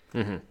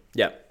 Mm-hmm.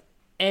 Yeah.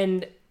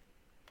 And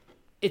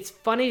it's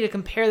funny to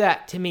compare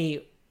that to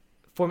me.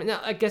 For me,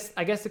 now, I guess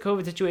the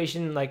COVID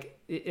situation, like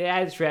it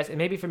added stress, and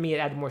maybe for me it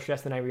added more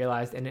stress than I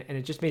realized, and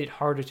it just made it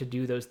harder to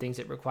do those things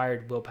it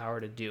required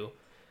willpower to do.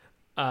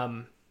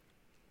 But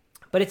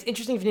it's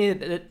interesting for me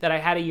that I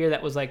had a year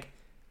that was like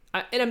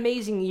an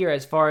amazing year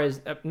as far as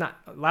not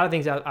a lot of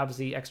things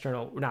obviously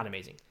external were not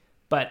amazing,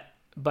 but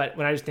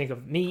when I just think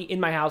of me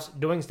in my house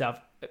doing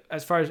stuff,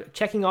 as far as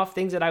checking off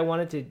things that I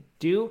wanted to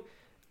do,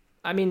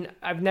 I mean,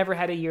 I've never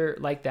had a year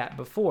like that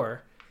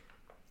before,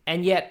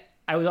 and yet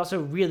I was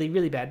also really,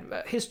 really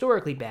bad,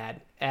 historically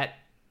bad at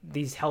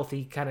these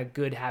healthy kind of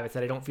good habits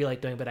that I don't feel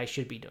like doing, but I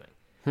should be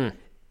doing.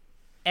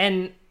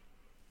 And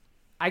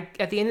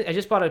at the end, I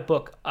just bought a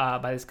book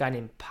by this guy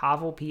named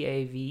Pavel,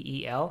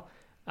 Pavel.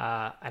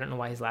 I don't know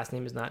why his last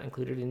name is not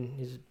included in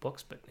his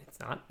books, but it's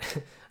not.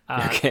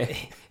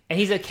 Okay. And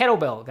he's a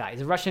kettlebell guy.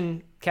 He's a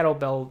Russian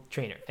kettlebell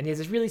trainer, and he has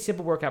this really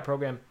simple workout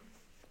program.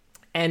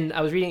 And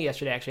I was reading it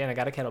yesterday, actually, and I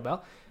got a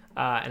kettlebell,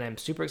 and I'm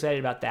super excited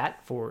about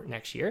that for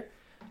next year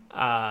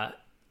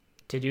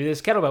to do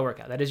this kettlebell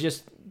workout. That is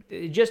just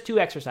 2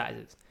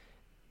 exercises.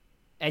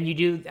 And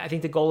I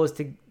think the goal is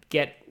to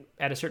get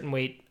at a certain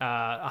weight,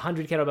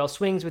 100 kettlebell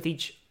swings with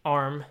each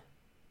arm,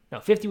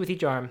 50 with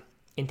each arm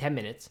in 10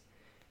 minutes.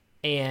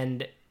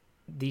 And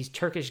these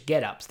Turkish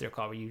get-ups, they're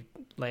called, where you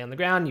lay on the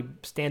ground, you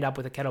stand up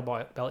with a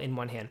kettlebell in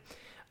one hand.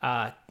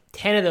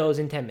 10 of those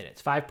in 10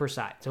 minutes, 5 per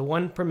side. So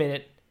 1 per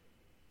minute.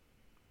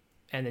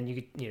 And then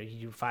you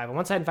do 5 on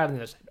one side and 5 on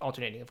the other side,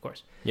 alternating, of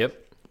course. Yep.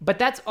 But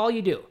that's all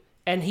you do.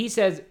 And he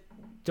says,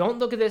 don't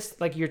look at this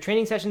like your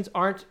training sessions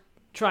aren't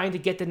trying to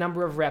get the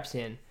number of reps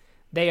in.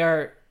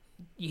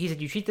 He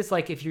said, you treat this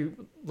like if you're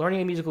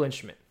learning a musical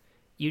instrument.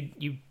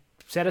 You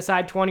set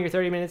aside 20 or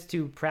 30 minutes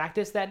to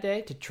practice that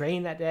day, to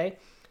train that day,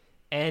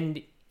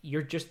 and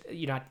you're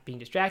not being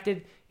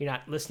distracted. You're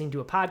not listening to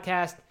a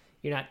podcast.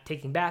 You're not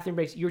taking bathroom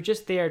breaks. You're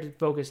just there to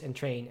focus and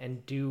train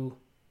and do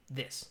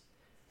this.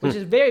 Which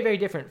is very, very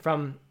different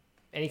from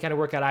any kind of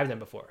workout I've done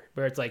before,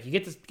 where it's like you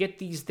get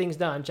these things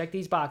done, check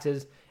these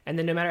boxes, and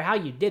then no matter how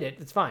you did it,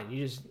 it's fine.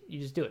 You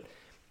just do it.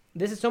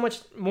 This is so much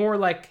more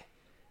like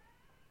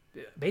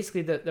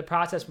basically the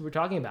process we were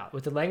talking about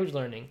with the language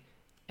learning,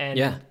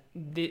 and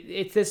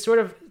it's this sort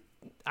of,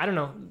 I don't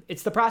know,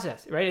 it's the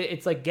process, right?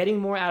 It's like getting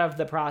more out of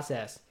the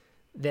process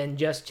than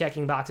just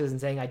checking boxes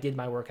and saying I did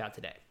my workout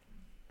today.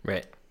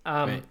 Right.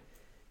 Right.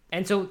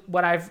 And so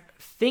what I'm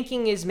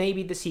thinking is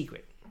maybe the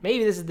secret.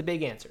 Maybe this is the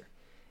big answer,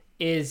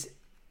 is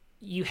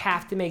you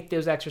have to make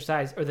those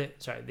exercise or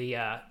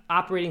the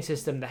operating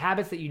system, the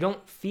habits that you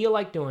don't feel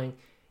like doing,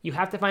 you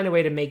have to find a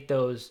way to make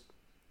those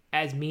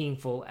as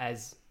meaningful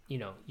as,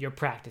 your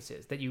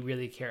practices that you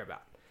really care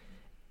about.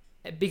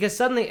 Because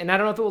suddenly, and I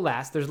don't know if it will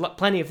last, there's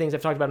plenty of things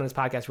I've talked about on this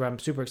podcast where I'm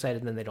super excited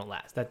and then they don't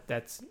last.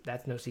 That's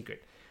no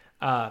secret.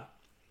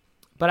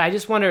 But But I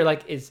just wonder,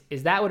 like, is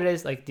that what it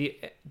is? Like,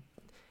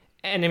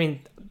 and I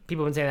mean,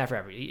 people have been saying that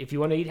forever. If you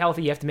want to eat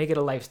healthy, you have to make it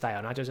a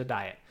lifestyle, not just a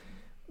diet.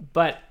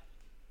 But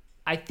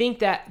I think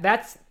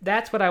that's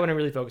what I want to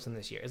really focus on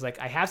this year. Is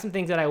like, I have some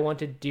things that I want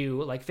to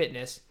do, like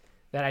fitness,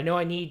 that I know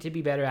I need to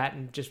be better at,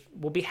 and just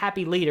will be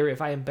happy later if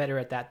I am better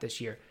at that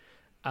this year.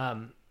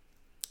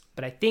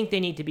 But I think they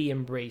need to be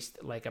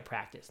embraced like a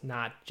practice,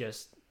 not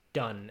just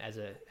done as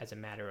a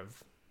matter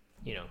of,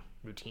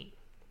 routine.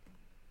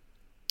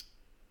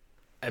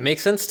 It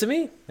makes sense to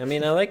me. I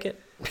mean, I like it.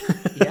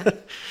 Yeah.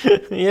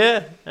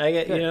 Yeah, I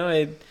get.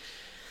 Good.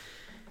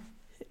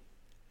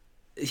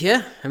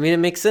 Yeah, I mean, it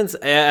makes sense.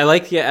 I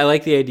like the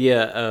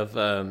idea of.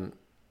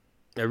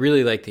 I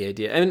really like the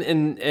idea,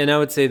 and I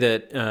would say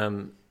that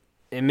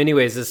in many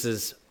ways, this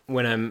is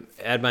when I'm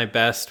at my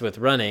best with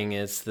running.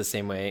 It's the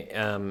same way.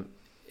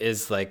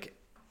 Is like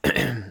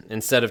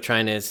instead of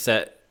trying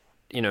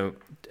to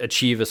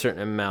achieve a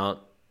certain amount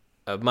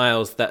of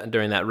miles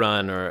during that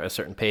run or a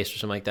certain pace or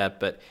something like that,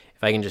 but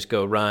if I can just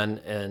go run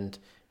and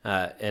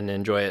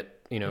enjoy it,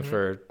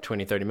 for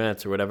 20, 30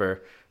 minutes or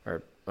whatever,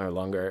 or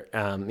longer,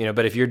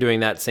 but if you're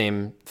doing that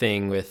same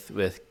thing with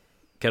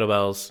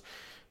kettlebells,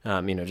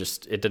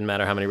 just, it doesn't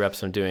matter how many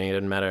reps I'm doing. It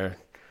doesn't matter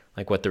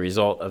like what the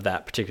result of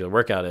that particular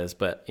workout is,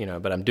 but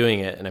I'm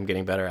doing it and I'm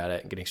getting better at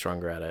it and getting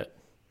stronger at it.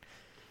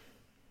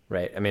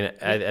 Right. I mean,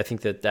 I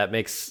think that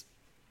makes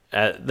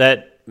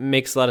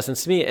a lot of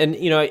sense to me.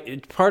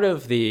 And, part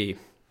of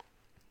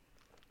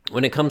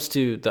when it comes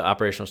to the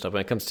operational stuff,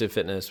 when it comes to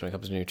fitness, when it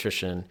comes to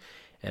nutrition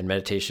and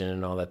meditation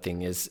and all that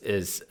thing is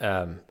as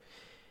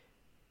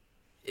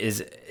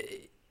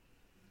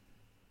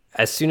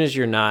soon as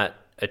you're not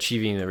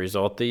achieving the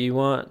result that you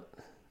want,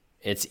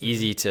 it's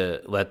easy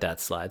to let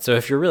that slide. So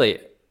if you're really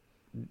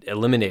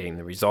eliminating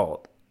the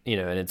result,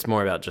 and it's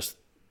more about just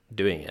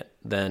doing it,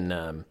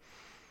 then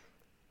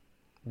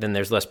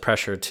there's less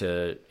pressure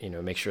to,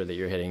 make sure that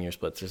you're hitting your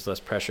splits. There's less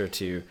pressure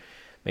to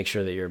make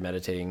sure that you're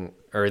meditating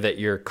or that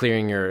you're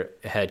clearing your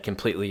head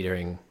completely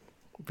during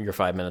your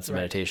 5 minutes of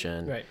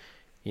meditation. Right.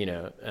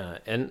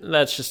 And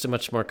that's just a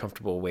much more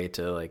comfortable way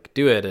to like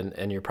do it.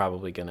 And you're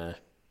probably gonna,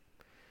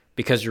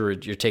 because you're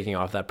taking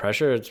off that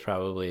pressure, it's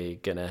probably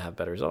gonna have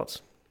better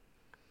results.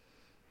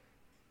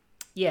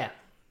 Yeah.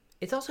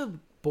 It's also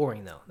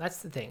boring though.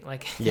 That's the thing.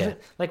 Like, yeah.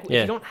 If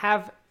you don't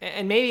have,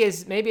 and maybe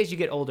as you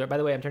get older, by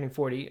the way, I'm turning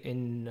 40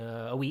 in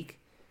a week.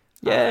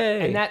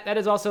 Yay. And that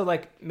has also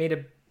like made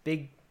a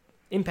big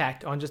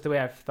impact on just the way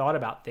I've thought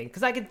about things.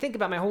 Cause I can think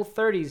about my whole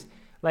 30s.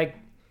 Like,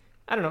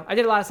 I don't know. I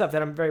did a lot of stuff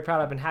that I'm very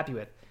proud of and happy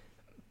with,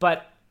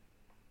 but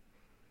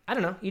I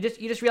don't know. You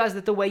just realize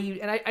that the way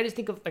and I just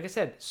think of, like I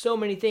said, so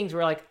many things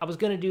where like I was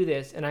going to do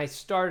this and I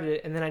started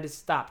it and then I just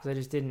stopped because I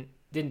just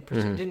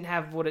didn't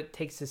have what it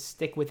takes to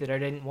stick with it, or I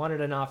didn't want it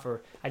enough,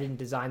 or I didn't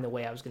design the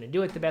way I was going to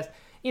do it the best.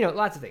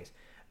 Lots of things.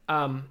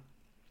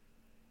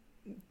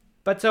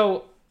 But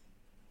so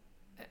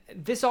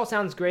this all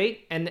sounds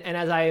great. And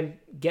as I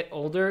get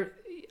older,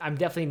 I'm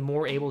definitely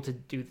more able to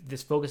do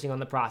this, focusing on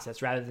the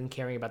process rather than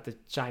caring about the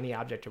shiny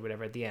object or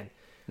whatever at the end.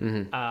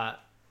 Mm-hmm.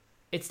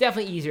 It's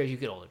definitely easier as you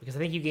get older because I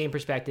think you gain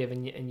perspective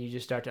and you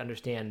just start to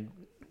understand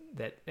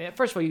that,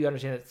 first of all, you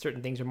understand that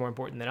certain things are more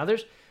important than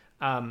others.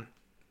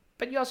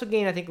 But you also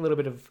gain, I think, a little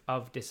bit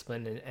of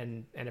discipline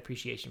and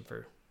appreciation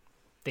for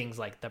things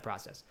like the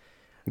process.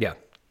 Yeah.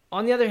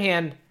 On the other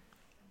hand,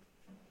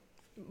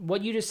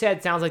 what you just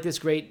said sounds like this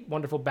great,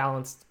 wonderful,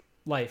 balanced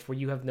life where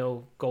you have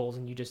no goals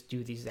and you just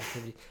do these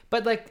activities.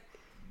 But like,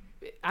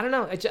 I don't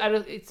know,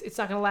 it's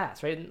not gonna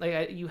last, right?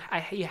 Like you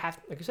have,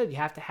 like I said, you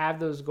have to have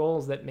those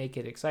goals that make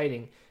it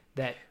exciting,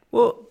 that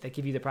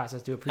give you the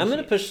process to appreciate. I'm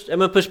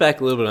gonna push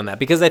back a little bit on that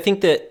because I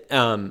think that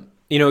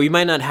you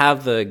might not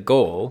have the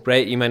goal,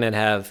 right? You might not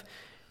have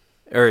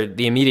or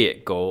the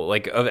immediate goal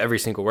like of every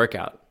single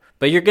workout,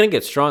 but you're gonna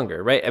get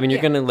stronger, right? I mean,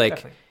 you're gonna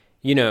like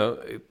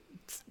definitely.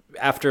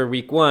 After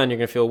week 1, you're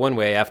going to feel one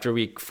way. After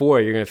week 4,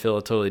 you're going to feel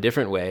a totally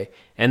different way.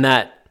 And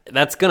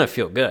that's going to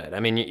feel good. I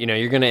mean,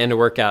 you're going to end a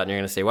workout and you're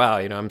going to say, wow,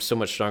 I'm so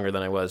much stronger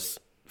than I was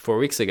 4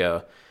 weeks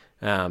ago.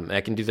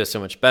 I can do this so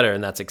much better.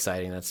 And that's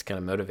exciting. That's kind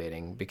of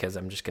motivating because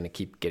I'm just going to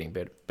keep getting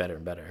better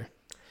and better.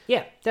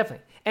 Yeah,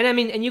 definitely. And I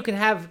mean, and you can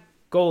have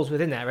goals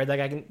within that, right? Like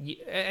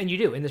and you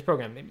do in this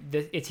program.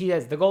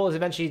 The goal is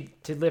eventually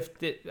to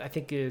lift, I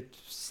think, a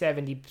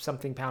 70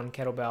 something pound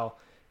kettlebell,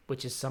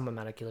 which is some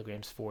amount of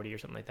kilograms, 40 or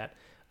something like that.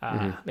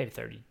 Maybe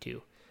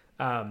 32,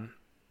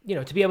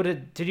 to be able to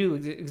do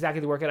exactly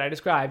the workout I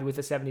described with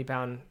a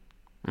 70-pound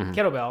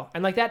kettlebell.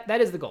 And like that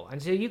is the goal. And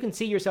so you can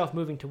see yourself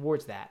moving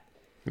towards that.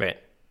 Right.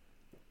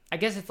 I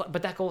guess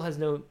but that goal has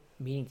no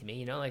meaning to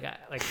me,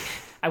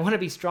 I want to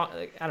be strong.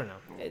 Like, I don't know.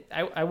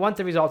 I want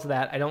the results of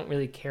that. I don't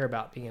really care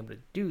about being able to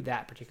do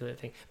that particular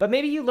thing, but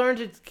maybe you learn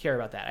to care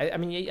about that. I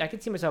mean, I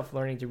could see myself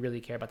learning to really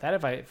care about that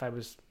if I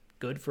was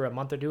good for a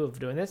month or two of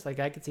doing this. Like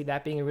I could see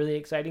that being a really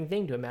exciting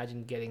thing to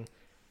imagine getting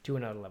to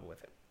another level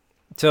with it.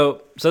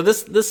 So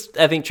this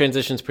I think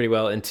transitions pretty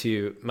well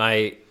into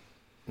my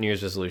New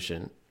Year's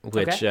resolution,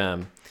 which I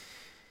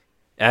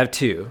have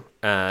 2.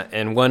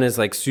 and one is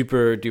like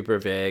super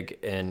duper vague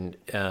and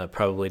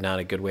probably not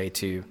a good way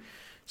to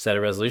set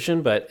a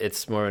resolution, but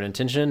it's more an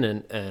intention,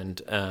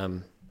 and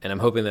I'm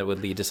hoping that it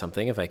would lead to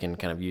something if I can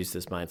kind of use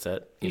this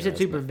mindset. You said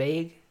super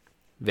vague?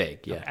 Vague,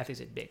 yeah. Okay, I think you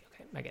said big.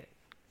 Okay, I get it.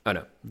 Oh,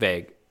 no,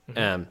 vague.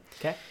 Mm-hmm.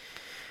 Okay.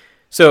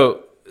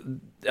 So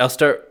I'll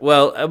start,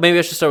 well, maybe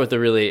I should start with the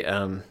really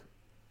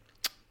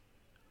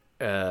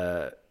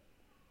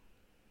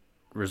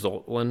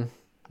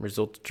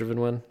result-driven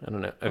one. I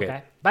don't know.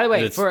 Okay. By the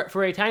way,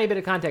 for a tiny bit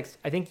of context,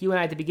 I think you and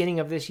I at the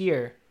beginning of this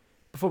year,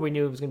 before we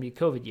knew it was going to be a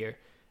COVID year,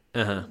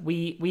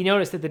 we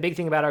noticed that the big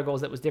thing about our goals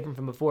that was different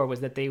from before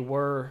was that they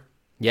were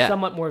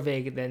somewhat more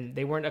vague. Than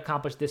they weren't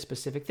accomplish this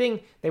specific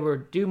thing. They were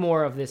do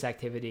more of this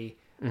activity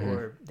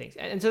or things.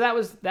 And so that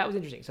was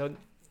interesting. So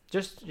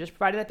just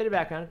provided that bit of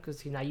background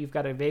because now you've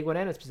got a vague one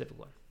and a specific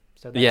one.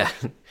 So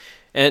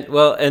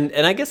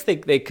and I guess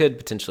they could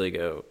potentially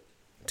go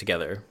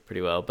together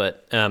pretty well.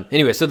 But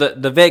anyway, so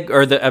the vague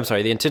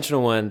the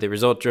intentional one, the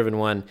result driven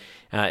one,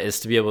 is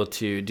to be able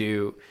to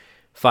do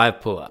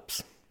 5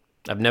 pull-ups.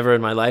 I've never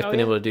in my life been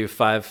able to do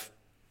 5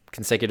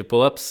 consecutive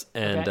pull-ups,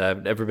 and I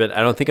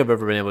don't think I've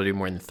ever been able to do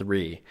more than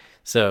 3.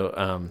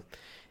 So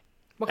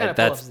what kind of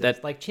pull-ups is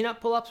that? Like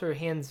chin-up pull-ups or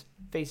hands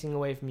facing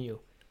away from you?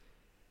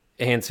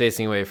 Hands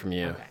facing away from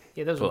you. Okay.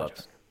 Yeah, those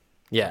pull-ups.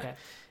 Yeah.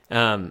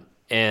 Okay.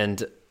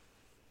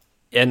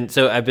 And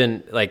so I've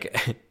been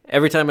like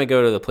every time I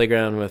go to the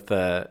playground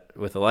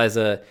with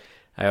Eliza,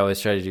 I always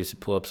try to do some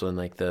pull-ups on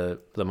like the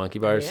monkey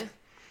bars.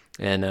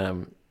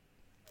 And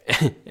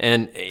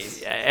and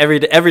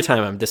every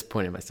time I'm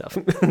disappointed in myself.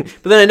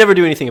 But then I never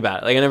do anything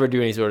about it. Like I never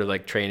do any sort of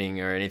like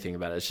training or anything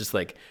about it. It's just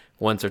like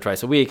once or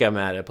twice a week I'm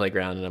at a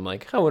playground and I'm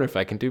like, I wonder if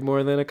I can do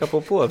more than a couple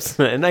of pull-ups.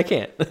 And I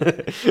can't.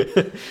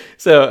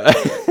 So,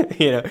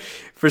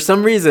 for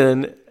some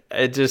reason,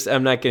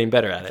 I'm not getting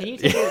better at it. Can you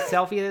take a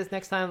selfie of this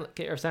next time?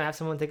 Or have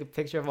someone take a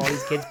picture of all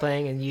these kids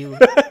playing and you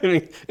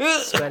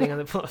sweating on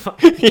the pull-up?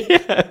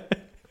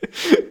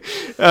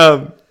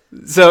 Yeah.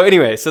 So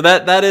anyway, so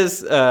that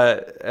is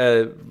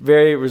a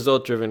very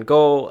result-driven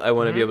goal. I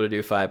want to be able to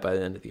do 5 by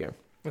the end of the year.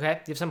 Okay. Do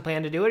you have some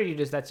plan to do it,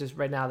 or that's just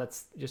right now?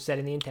 That's just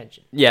setting the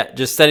intention. Yeah,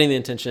 just setting the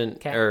intention,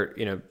 or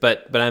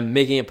but I'm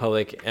making it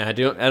public, and I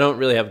don't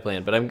really have a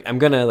plan, but I'm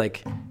gonna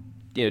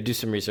do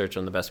some research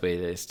on the best way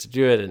is to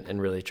do it,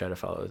 and really try to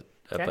follow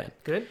a plan.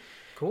 Good.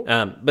 Cool.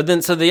 But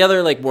then so the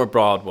other more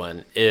broad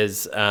one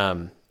is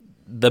my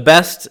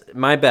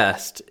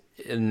best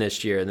in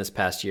this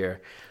past year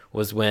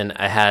was when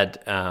I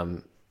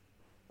had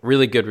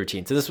really good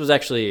routines. So this was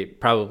actually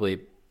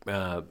probably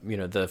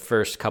the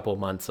first couple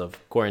months of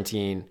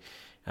quarantine,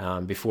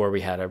 before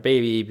we had our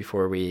baby,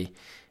 before we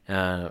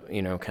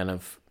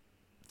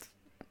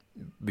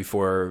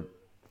before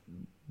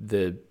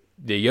the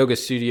yoga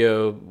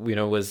studio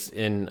was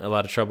in a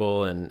lot of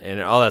trouble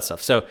and all that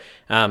stuff. So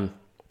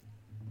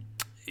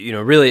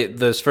really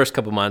those first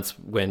couple months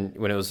when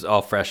it was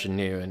all fresh and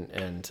new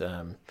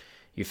and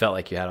you felt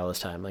like you had all this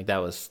time, that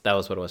was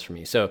what it was for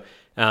me. So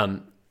I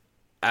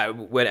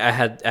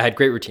had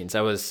great routines.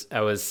 I was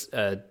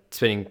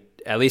spending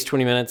at least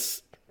 20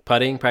 minutes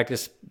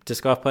practice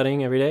disc golf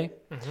putting every day.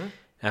 Mm-hmm.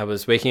 I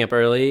was waking up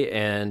early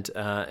and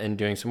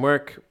doing some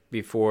work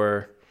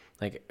before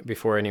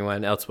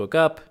anyone else woke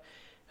up.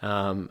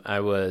 I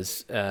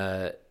was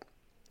on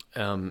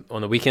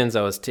the weekends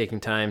I was taking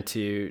time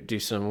to do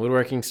some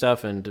woodworking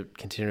stuff and to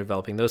continue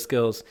developing those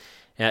skills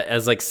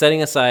as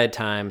setting aside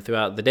time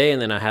throughout the day.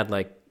 And then I had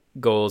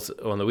goals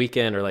on the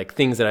weekend or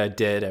things that I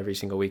did every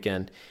single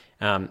weekend.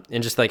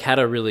 And just had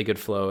a really good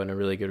flow and a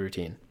really good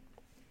routine.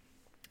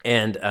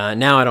 And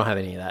now I don't have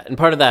any of that. And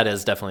part of that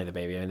is definitely the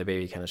baby. I mean, the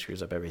baby kind of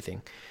screws up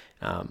everything.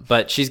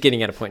 But she's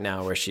getting at a point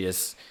now where she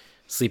is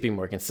sleeping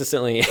more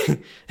consistently.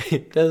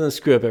 It doesn't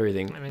screw up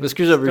everything. It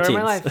screws up routines.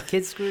 My life,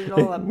 kids screwed it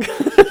all up.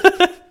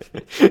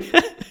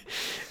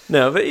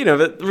 No,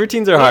 but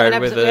routines are hard.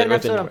 We had an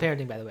episode on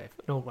parenting, by the way,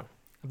 an old one,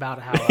 about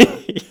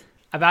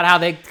how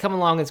they come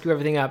along and screw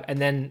everything up, and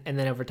then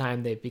over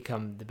time they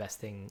become the best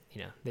thing.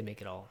 They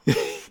make it all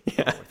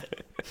worth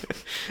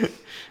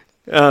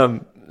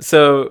it.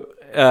 So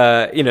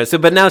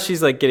but now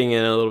she's getting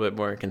in a little bit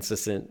more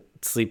consistent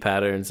sleep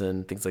patterns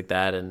and things like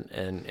that,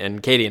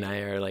 and Katie and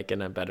I are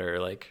in a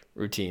better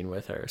routine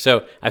with her.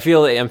 So I'm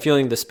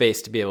feeling the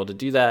space to be able to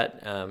do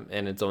that,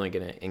 and it's only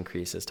going to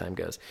increase as time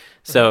goes.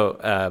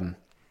 So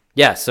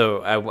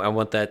so I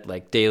want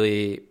that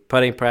daily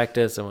putting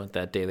practice. I want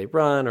that daily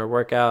run or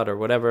workout or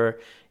whatever.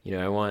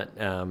 I want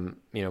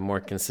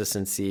more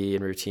consistency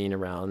and routine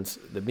around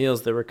the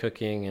meals that we're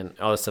cooking and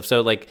all this stuff.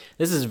 So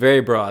this is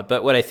very broad,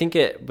 but where I think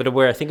I'm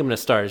going to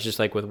start is just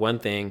with one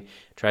thing,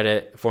 try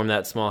to form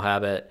that small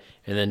habit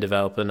and then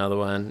develop another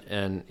one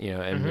and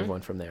move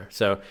on from there.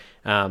 So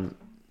and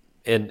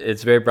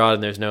it's very broad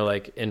and there's no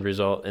end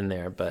result in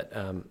there, but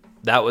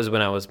that was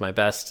when I was my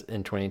best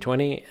in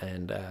 2020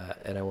 and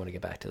I want to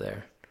get back to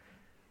there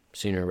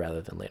sooner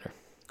rather than later.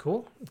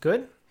 Cool.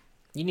 Good.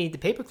 You need the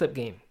paperclip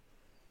game.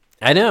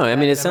 I know. I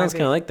mean, it sounds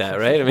kind of like that,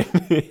 right? I mean,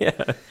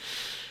 yeah.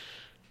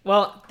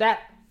 Well,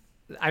 that's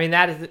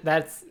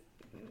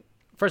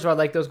first of all, I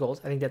like those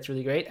goals. I think that's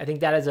really great. I think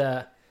that's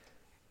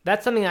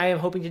something I am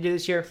hoping to do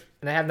this year,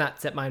 and I have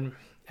not set mine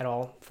at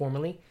all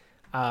formally.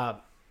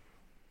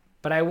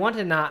 But I want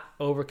to not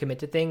overcommit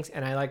to things,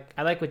 and I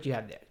like what you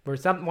have there. Where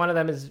one of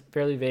them is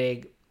fairly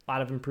vague, a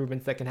lot of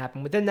improvements that can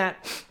happen within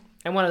that,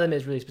 and one of them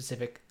is really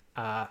specific.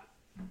 That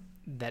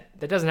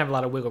doesn't have a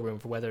lot of wiggle room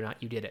for whether or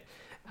not you did it.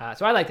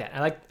 So I like that.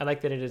 I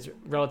like that it is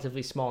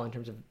relatively small in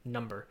terms of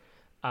number.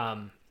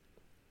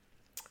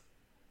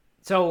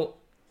 So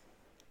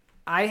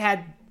I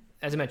had,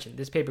 as I mentioned,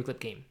 this paperclip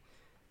game,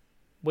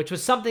 which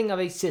was something of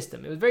a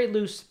system. It was very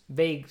loose,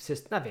 vague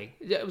system. Not vague.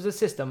 It was a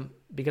system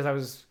because I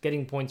was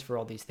getting points for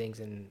all these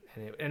things, and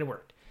it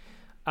worked.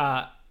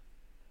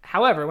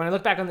 However, when I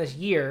look back on this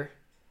year,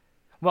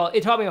 well,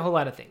 it taught me a whole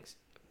lot of things.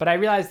 But I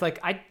realized, like,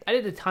 I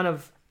did a ton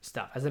of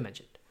stuff, as I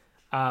mentioned.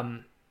 But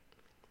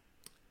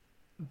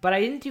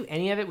I didn't do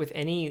any of it with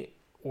any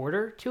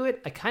order to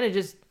it. I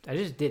just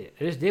did it.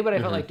 I just did what I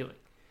felt like doing.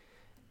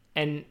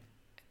 And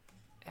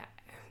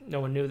no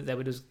one knew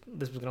that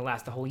this was going to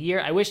last the whole year.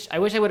 I wish I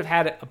would have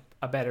had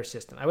a better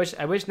system. I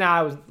wish now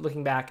I was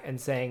looking back and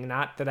saying,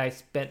 not that I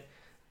spent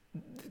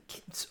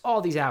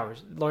all these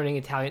hours learning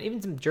Italian, even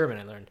some German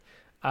I learned,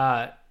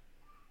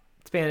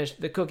 Spanish,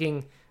 the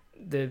cooking,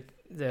 the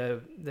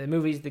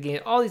movies, the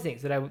game, all these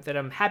things that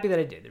I'm happy that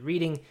I did. The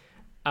reading.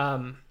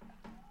 I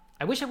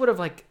wish I would have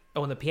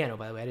and the piano,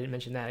 by the way, I didn't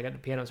mention that. I got the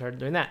piano and started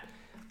doing that.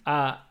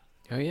 Oh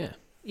yeah.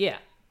 Yeah.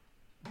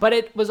 But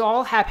it was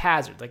all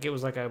haphazard. Like, it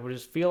was like I would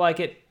just feel like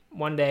it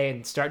one day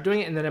and start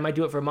doing it, and then I might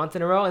do it for a month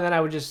in a row, and then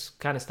I would just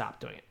kind of stop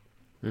doing it.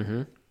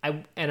 Mm-hmm.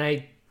 I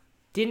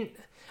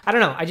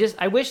don't know.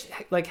 I wish,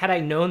 like, had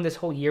I known this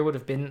whole year would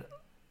have been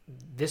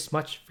this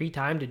much free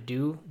time to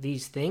do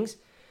these things,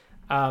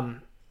 I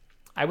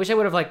wish I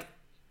would have,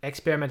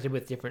 experimented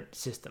with different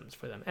systems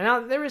for them. And now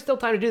there is still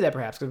time to do that,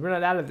 perhaps, because we're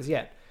not out of this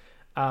yet.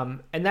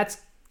 And that's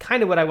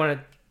kind of what I want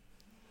to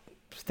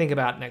think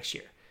about next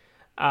year.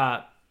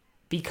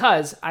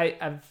 Because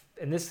and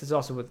this is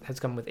also has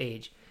come with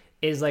age,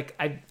 is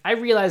I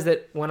realize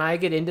that when I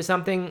get into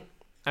something,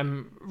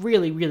 I'm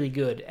really, really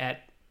good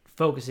at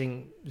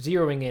focusing,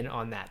 zeroing in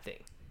on that thing,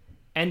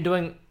 and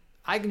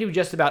I can do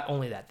just about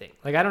only that thing.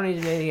 Like, I don't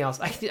need anything else.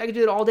 I can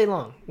do it all day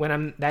long when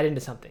I'm that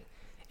into something.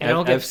 And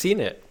I've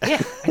seen it.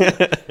 Yeah,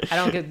 I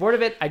don't get bored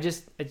of it.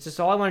 It's just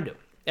all I want to do.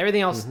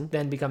 Everything else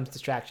then becomes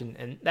distraction,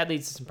 and that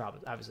leads to some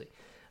problems, obviously.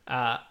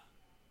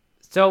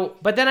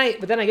 But then I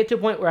get to a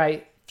point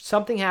where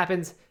something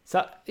happens.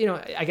 So,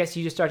 I guess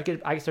I start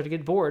to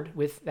get bored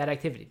with that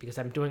activity because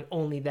I'm doing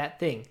only that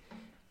thing.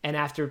 And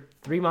after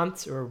 3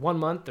 months or 1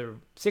 month or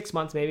 6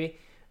 months, maybe,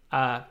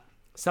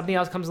 something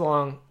else comes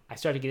along. I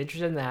start to get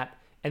interested in that.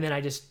 And then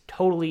I just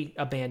totally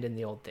abandon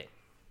the old thing.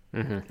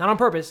 Mm-hmm. Not on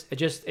purpose. It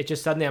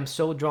just suddenly I'm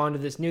so drawn to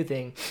this new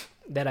thing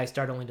that I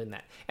start only doing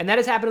that. And that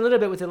has happened a little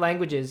bit with the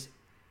languages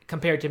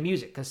compared to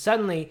music, because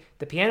suddenly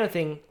the piano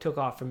thing took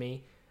off for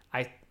me.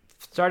 I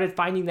started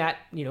finding that,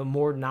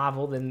 more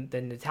novel than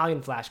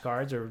Italian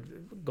flashcards or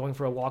going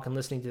for a walk and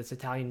listening to this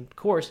Italian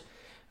course.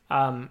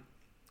 And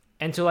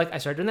so I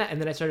started doing that, and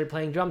then I started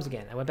playing drums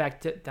again. I went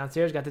back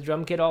downstairs, got the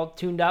drum kit all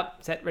tuned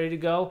up, set, ready to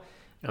go.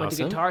 Went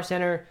to Guitar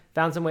Center,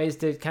 found some ways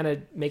to kind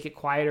of make it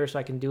quieter so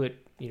I can do it,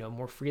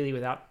 more freely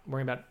without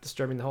worrying about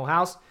disturbing the whole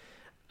house.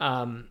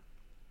 And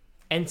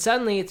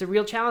suddenly it's a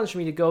real challenge for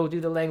me to go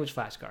do the language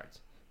flashcards,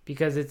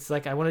 because it's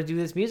like I want to do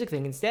this music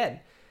thing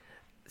instead.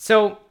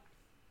 So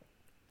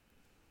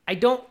I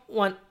don't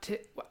want to.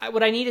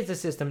 What I need is a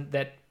system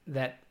that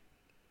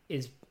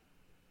is,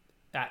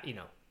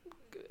 I'm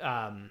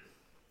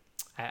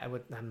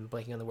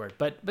blanking on the word,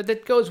 but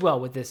that goes well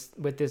with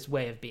this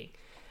way of being.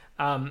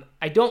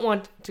 I don't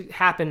want to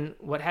happen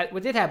what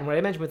did happen, what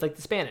I mentioned with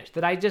the Spanish,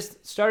 that I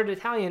just started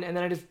Italian and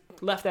then I just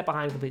left that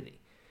behind completely.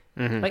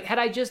 Mm-hmm. Had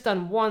I just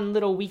done one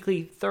little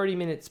weekly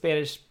 30-minute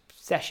Spanish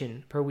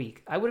session per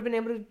week, I would have been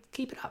able to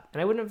keep it up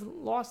and I wouldn't have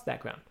lost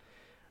that ground.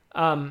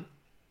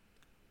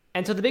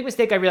 And so the big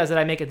mistake I realize that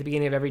I make at the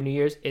beginning of every New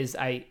Year's is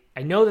I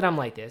know that I'm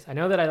like this. I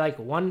know that I like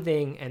one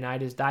thing and I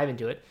just dive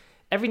into it.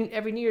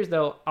 Every New Year's,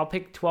 though, I'll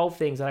pick 12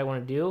 things that I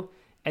want to do,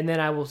 and then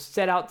I will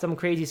set out some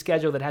crazy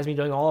schedule that has me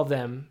doing all of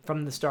them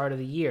from the start of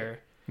the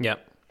year.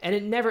 Yep. And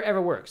it never,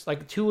 ever works.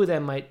 2 of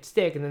them might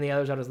stick, and then the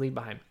others I'll just leave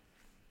behind.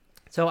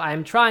 So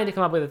I'm trying to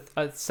come up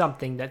with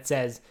something that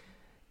says,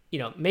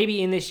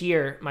 maybe in this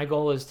year, my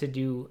goal is to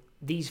do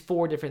these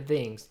 4 different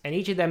things, and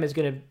each of them is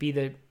going to be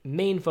the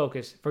main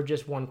focus for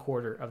just 1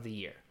 quarter of the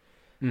year.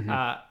 Mm-hmm.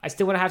 I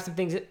still want to have some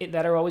things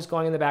that are always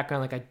going in the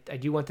background. I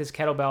do want this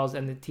kettlebells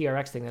and the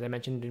TRX thing that I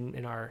mentioned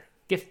in our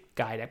gift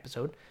guide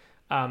episode.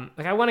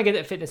 I want to get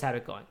a fitness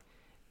habit going,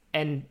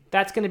 and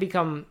that's going to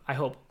become, I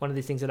hope, one of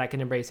these things that I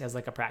can embrace as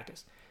a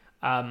practice.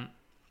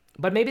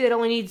 But maybe that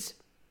only needs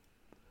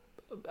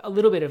a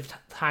little bit of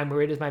time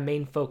where it is my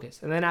main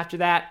focus, and then after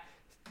that,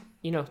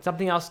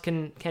 something else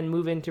can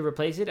move in to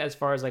replace it as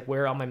far as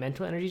where all my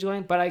mental energy is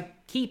going. But I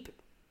keep,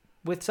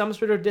 with some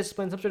sort of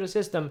discipline, some sort of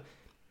system,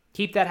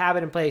 keep that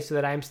habit in place so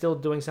that I'm still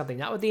doing something,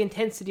 not with the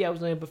intensity I was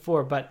doing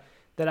before, but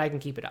that I can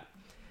keep it up.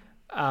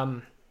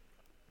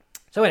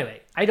 So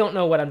anyway, I don't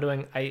know what I'm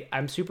doing.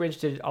 I'm super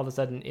interested all of a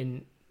sudden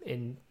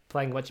in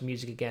playing a bunch of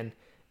music again.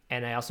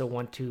 And I also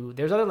want to,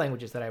 there's other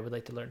languages that I would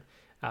like to learn.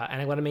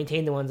 And I want to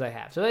maintain the ones I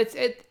have. So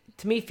it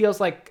to me feels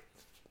like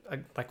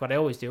what I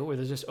always do, where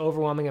there's this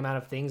overwhelming amount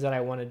of things that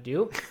I want to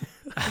do.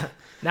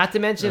 Not to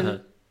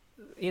mention,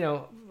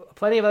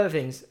 plenty of other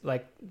things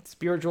like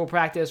spiritual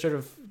practice, sort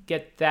of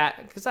get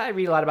that, because I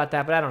read a lot about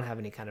that, but I don't have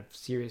any kind of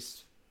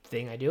serious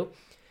thing I do.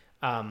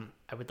 I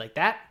would like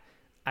that.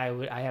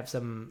 I have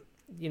some,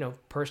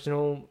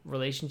 personal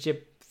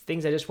relationship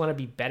things I just want to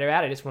be better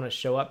at. I just want to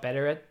show up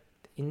better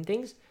in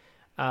things.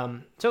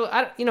 So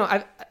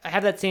I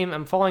have that same,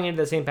 I'm falling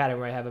into the same pattern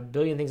where I have a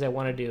billion things I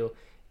want to do.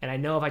 And I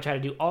know if I try to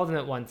do all of them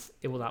at once,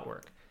 it will not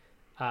work.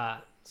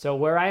 So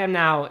where I am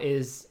now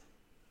is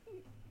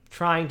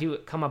trying to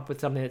come up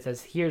with something that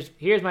says,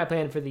 here's my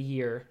plan for the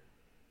year.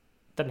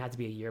 Doesn't have to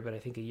be a year, but I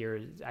think a year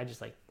is, I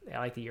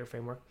like the year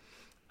framework.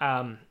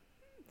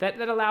 That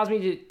allows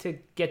me to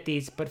get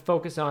these, but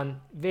focus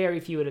on very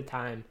few at a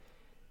time,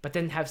 but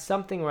then have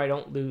something where I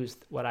don't lose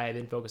what I have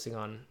been focusing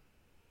on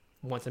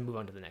once I move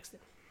on to the next thing.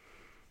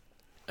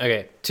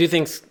 Okay, two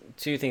things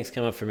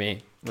come up for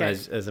me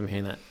as I'm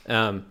hearing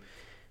that.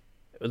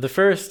 The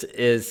first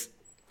is,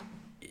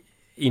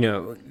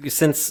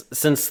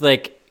 since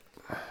like,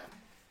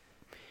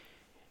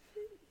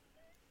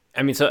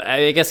 I mean, so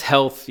I guess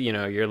health,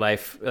 your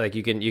life, like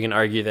you can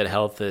argue that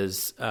health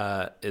is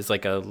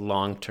like a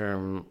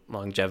long-term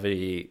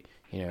longevity,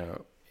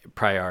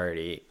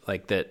 priority,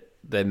 like that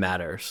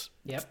matters.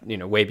 Yep.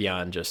 Way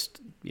beyond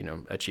just,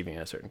 achieving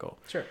a certain goal.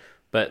 Sure.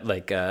 But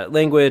like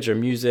language or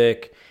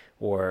music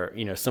or,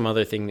 some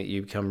other thing that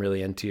you become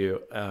really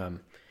into,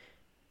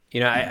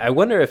 I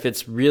wonder if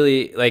it's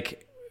really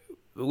like,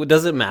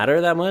 does it matter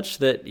that much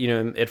that,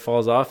 it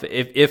falls off?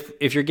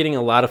 If you're getting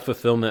a lot of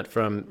fulfillment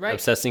from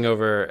obsessing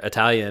over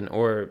Italian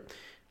or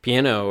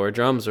piano or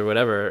drums or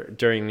whatever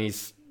during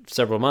these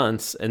several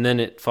months, and then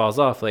it falls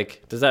off,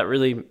 like, does that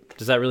really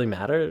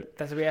matter?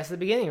 That's what we asked at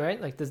the beginning, right?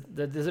 Like, does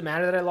it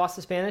matter that I lost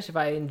the Spanish if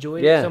I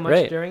enjoyed it so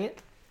much during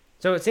it?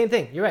 So same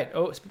thing. You're right.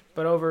 Oh,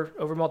 but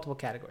over multiple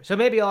categories. So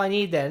maybe all I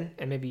need then,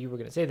 and maybe you were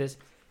going to say this,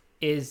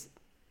 is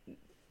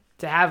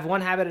to have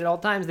one habit at all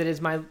times that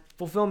is my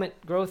fulfillment,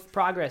 growth,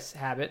 progress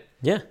habit.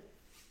 Yeah.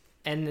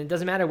 And it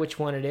doesn't matter which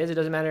one it is. It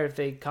doesn't matter if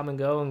they come and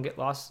go and get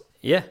lost.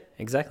 Yeah,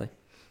 exactly.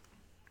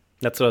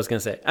 That's what I was going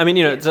to say. I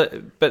mean,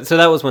 so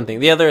that was one thing.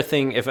 The other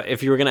thing,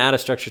 if you were going to add a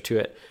structure to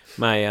it,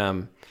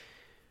 my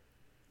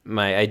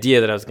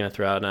idea that I was going to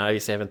throw out, and I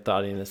obviously haven't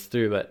thought any of this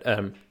through, but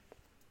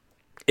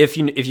if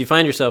you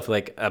find yourself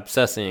like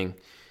obsessing,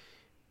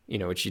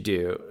 what you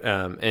do,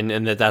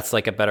 and that's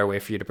like a better way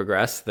for you to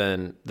progress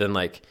than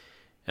like,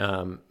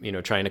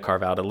 trying to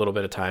carve out a little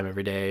bit of time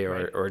every day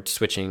or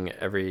switching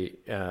every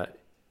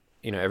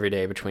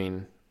day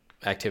between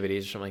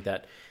activities or something like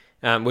that,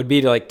 would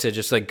be to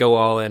just like go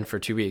all in for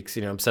 2 weeks,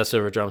 obsess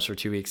over drums for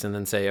 2 weeks and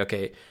then say,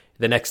 okay,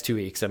 the next 2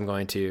 weeks I'm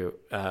going to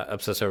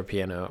obsess over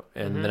piano,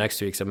 and the next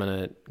 2 weeks I'm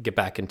going to get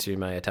back into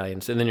my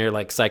Italian. So then you're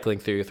like cycling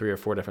through 3 or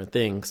 4 different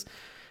things,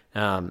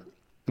 but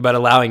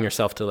allowing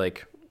yourself to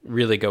like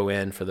really go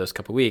in for those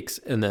couple weeks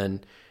and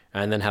then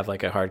have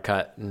like a hard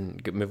cut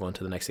and move on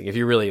to the next thing if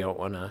you really don't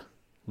want to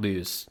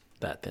lose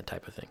that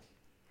type of thing.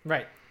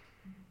 Right.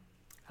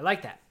 I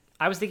like that.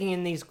 I was thinking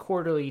in these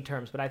quarterly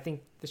terms, but I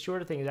think the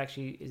shorter thing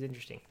is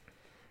interesting.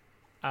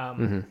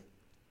 I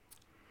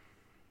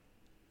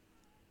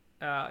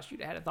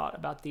had a thought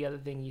about the other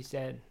thing you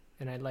said,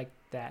 and I like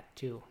that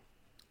too.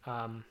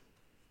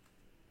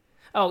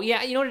 Oh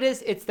yeah, you know what it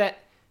is? It's that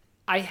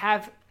I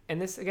have, and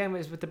this again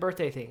was with the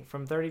birthday thing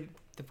from 30.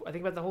 I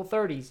think about the whole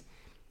 30s.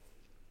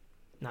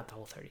 Not the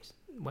whole 30s.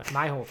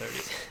 My whole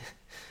 30s.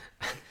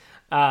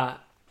 I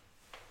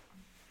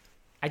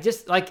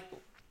just like,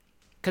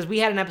 because we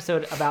had an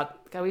episode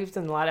about, God, we've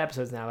done a lot of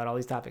episodes now about all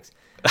these topics.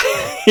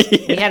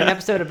 We had an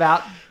episode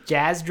about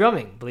jazz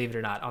drumming, believe it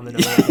or not, on the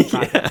Nomadic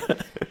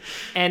podcast.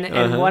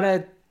 And what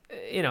a,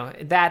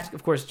 that,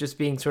 of course, just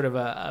being sort of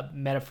a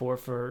metaphor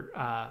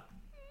for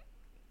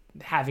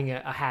having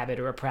a habit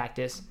or a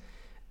practice.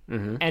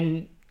 Mm-hmm.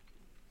 And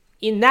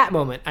in that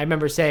moment, I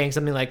remember saying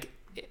something like,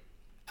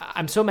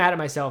 I'm so mad at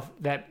myself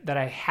that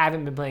I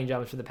haven't been playing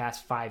drums for the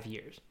past 5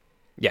 years.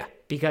 Yeah.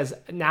 Because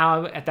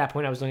now at that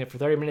point I was doing it for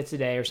 30 minutes a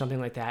day or something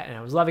like that, and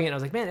I was loving it. And I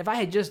was like, man, if I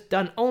had just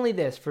done only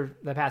this for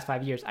the past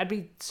 5 years, I'd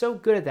be so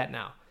good at that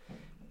now.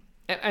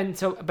 And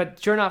so,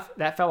 but sure enough,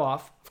 that fell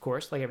off, of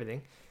course, like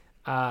everything.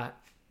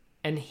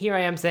 And here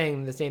I am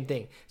saying the same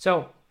thing.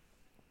 So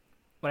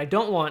what I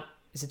don't want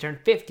is to turn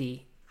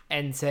 50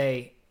 and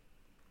say,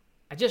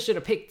 I just should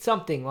have picked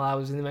something while I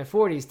was in my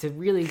 40s to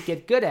really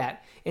get good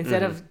at,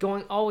 instead of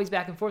going always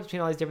back and forth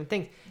between all these different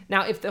things.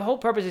 Now, if the whole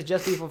purpose is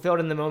just to be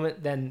fulfilled in the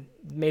moment, then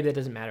maybe that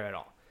doesn't matter at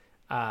all.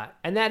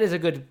 And that is a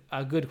good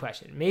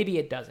question. Maybe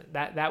it doesn't.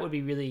 That would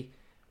be really,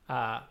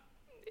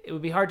 it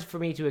would be hard for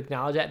me to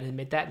acknowledge that and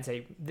admit that and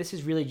say, this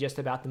is really just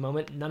about the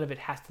moment. None of it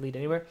has to lead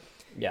anywhere.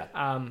 Yeah.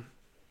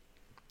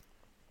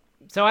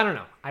 So I don't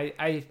know.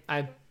 I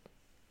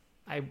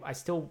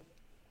still,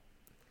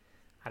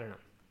 I don't know.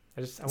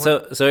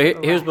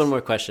 Here's one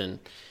more question,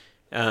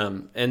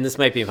 and this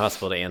might be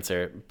impossible to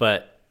answer,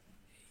 but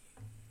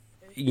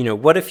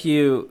what if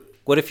you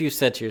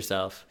said to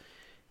yourself,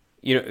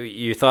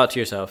 you thought to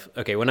yourself,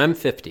 okay, when I'm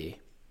 50,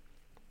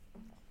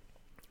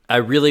 I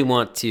really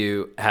want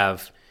to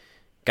have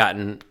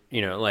gotten,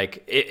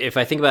 like if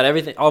I think about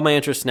everything, all my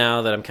interests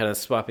now that I'm kind of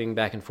swapping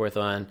back and forth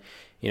on,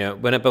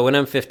 when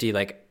I'm 50,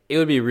 like it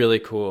would be really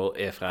cool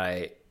if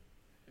I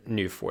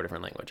knew 4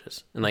 different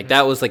languages, and like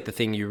that was like the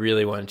thing you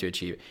really wanted to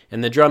achieve.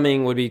 And the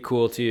drumming would be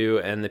cool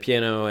too, and the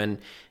piano and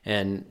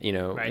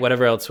right.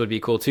 Whatever else would be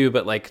cool too.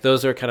 But like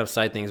those are kind of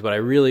side things. What I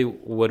really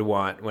would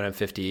want when I'm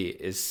 50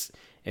 is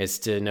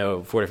to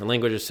know 4 different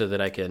languages so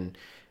that I can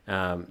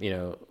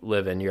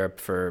live in Europe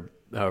for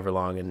however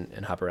long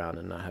and hop around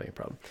and not having a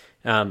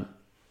problem.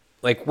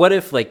 Like what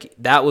if like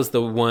that was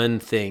the one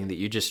thing that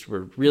you just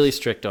were really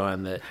strict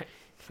on, that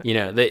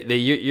you're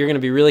going to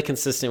be really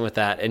consistent with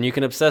that, and you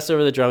can obsess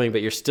over the drumming,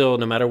 but you're still,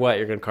 no matter what,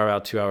 you're going to carve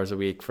out 2 hours a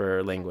week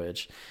for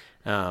language.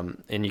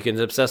 And you can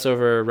obsess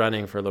over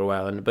running for a little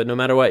while, but no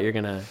matter what, you're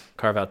going to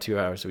carve out 2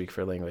 hours a week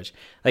for language.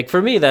 Like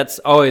for me, that's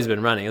always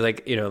been running.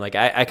 Like, like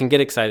I can get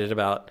excited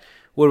about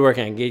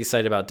woodworking, I can get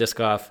excited about disc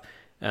golf.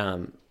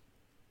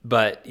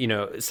 But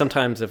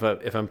sometimes if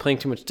I'm playing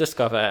too much disc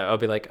golf, I'll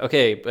be like,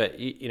 okay, but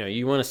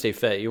you want to stay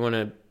fit, you want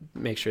to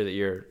make sure that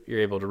you're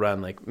able to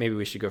run. Like maybe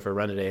we should go for a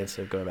run today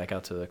instead of going back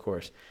out to the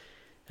course.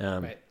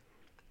 Right.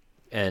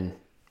 And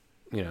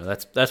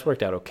that's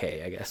worked out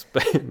okay, I guess.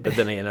 But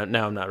then again,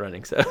 now I'm not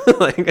running, so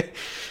like.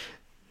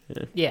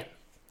 Yeah.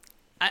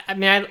 I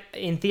mean,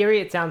 in theory,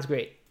 it sounds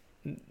great.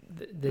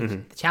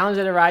 The challenge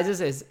that arises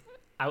is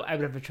I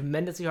would have a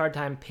tremendously hard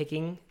time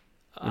picking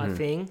a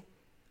thing.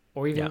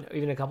 Or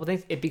even a couple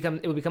things, it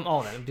would become all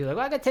of them. It'd be like,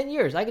 well, I got 10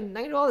 years. I can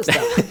do all this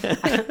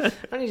stuff. I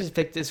don't need to just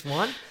pick this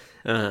one.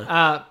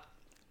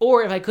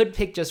 Or if I could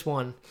pick just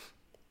one,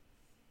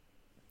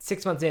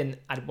 6 months in,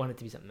 I'd want it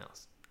to be something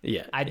else.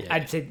 Yeah.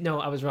 I'd say, no,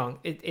 I was wrong.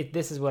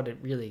 This is what it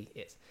really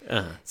is.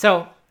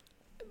 So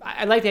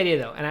I like the idea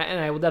though, and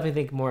I will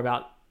definitely think more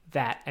about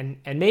that. And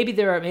maybe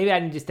I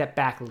need to step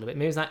back a little bit.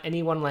 Maybe it's not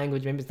any one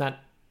language. Maybe it's not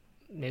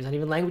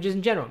even languages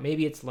in general.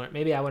 Maybe it's learn.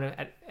 Maybe I want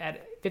to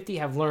at 50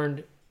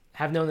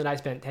 have known that I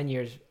spent 10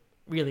 years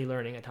really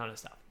learning a ton of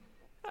stuff.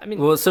 I mean,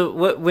 well,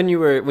 so when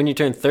you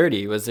turned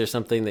 30, was there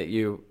something that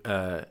you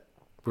were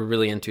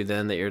really into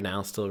then that you're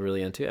now still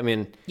really into? I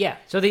mean, yeah.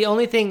 So the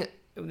only thing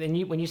when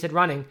you said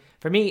running,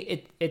 for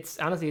me, it's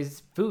honestly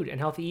is food and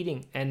healthy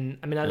eating. And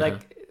I mean,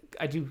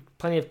 I do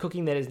plenty of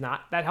cooking that is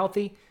not that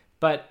healthy,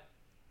 but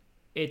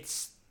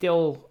it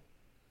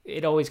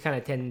always kind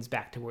of tends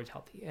back towards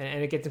healthy,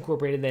 and it gets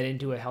incorporated then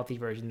into a healthy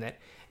version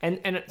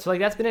and so like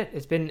that's been it.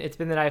 It's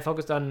been that I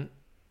focused on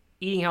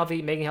eating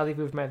healthy, making healthy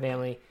food for my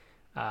family.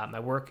 My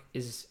work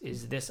is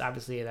this,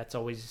 obviously. That's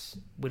always,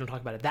 we don't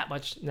talk about it that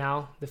much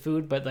now, the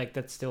food, but like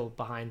that's still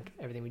behind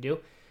everything we do.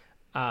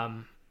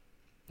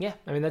 Yeah,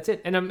 I mean that's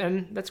it,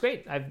 and that's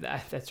great.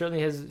 That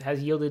certainly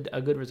has yielded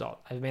a good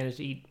result. I've managed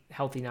to eat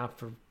healthy now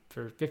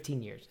for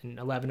 15 years, and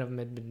 11 of them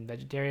have been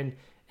vegetarian,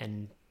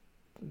 and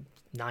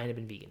 9 have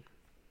been vegan.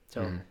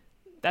 So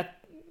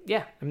that,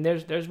 yeah, I mean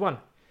there's one.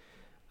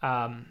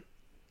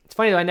 It's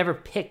funny though, I never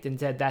picked and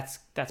said that's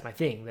my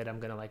thing that I'm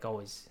gonna like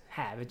always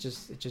have. It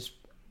just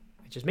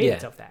made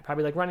itself that.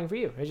 Probably like running for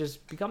you. It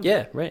just becomes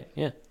that. Right.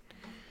 Yeah.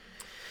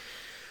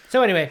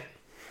 So anyway,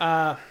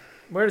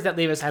 where does that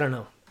leave us? I don't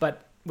know.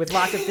 But with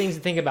lots of things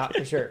to think about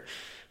for sure.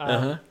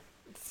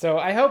 So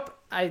I hope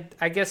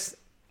I guess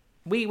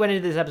we went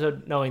into this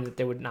episode knowing that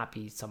there would not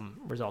be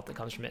some result that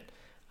comes from it.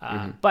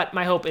 But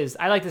my hope is,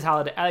 I like this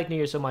holiday. I like New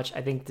Year so much.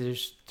 I think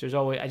there's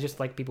always, I just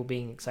like people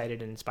being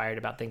excited and inspired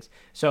about things.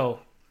 So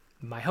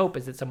my hope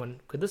is that someone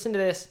could listen to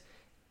this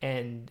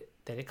and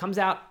that it comes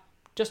out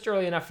just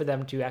early enough for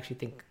them to actually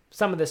think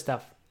some of this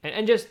stuff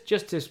and just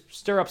to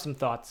stir up some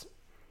thoughts,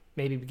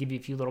 maybe give you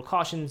a few little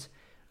cautions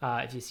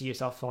if you see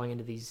yourself falling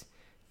into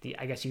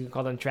I guess you can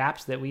call them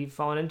traps that we've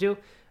fallen into.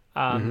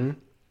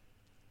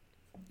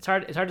 It's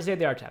hard to say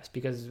they are traps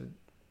because I'm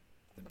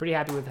pretty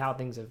happy with how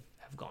things have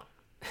gone.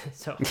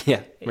 So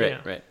yeah,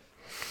 right.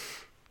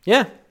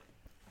 Yeah.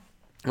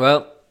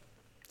 Well,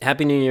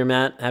 Happy New Year,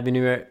 Matt. Happy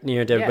New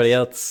Year to everybody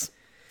else.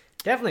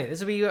 Definitely. This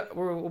will be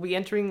we'll be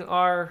entering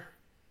our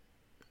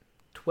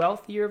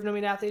 12th year of No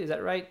Meat Athlete. Is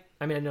that right?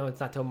 I mean, I know it's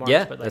not till March.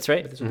 Yeah, but that's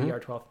right. But this will be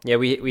our 12th. Yeah,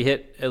 we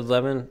hit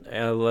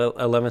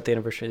 11th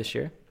anniversary this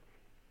year.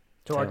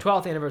 So our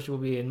 12th anniversary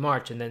will be in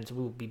March, and then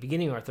we'll be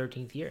beginning our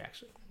 13th year,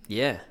 actually.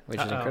 Yeah, which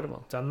is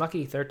incredible. It's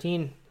unlucky,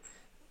 13.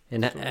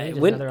 And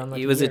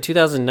was it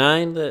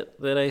 2009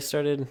 that I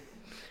started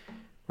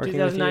working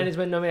 2009 with you? Is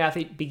when No Meat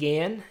Athlete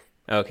began.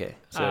 Okay,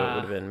 so it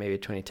would have been maybe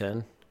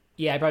 2010.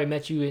 Yeah, I probably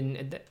met you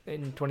in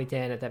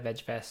 2010 at that Veg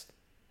Fest,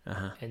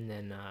 and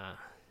then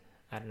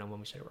I don't know when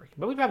we started working,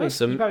 but we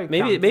probably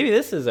maybe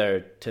this is our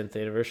 10th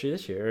anniversary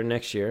this year, or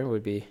next year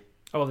would be.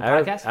 Oh, the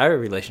podcast, our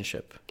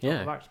relationship,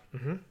 yeah, of ours.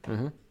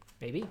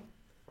 Maybe,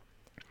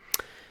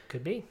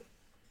 could be.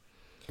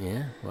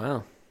 Yeah,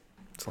 wow,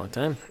 it's a long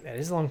time. That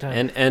is a long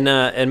time.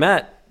 And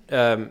Matt,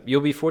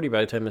 you'll be 40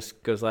 by the time this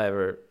goes live,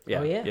 or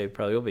yeah, you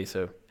probably will be.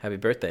 So happy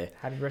birthday!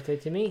 Happy birthday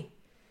to me.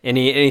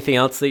 Anything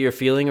else that you're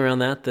feeling around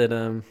that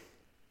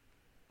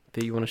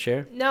you want to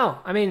share? No,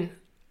 I mean,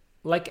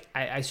 like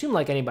I assume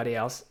like anybody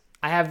else,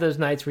 I have those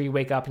nights where you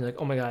wake up and you're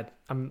like, oh my god,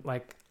 I'm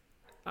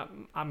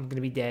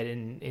gonna be dead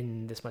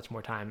in this much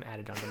more time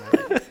added onto my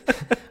life.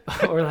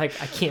 Or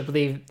like I can't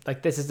believe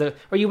like this is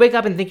or you wake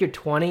up and think you're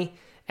 20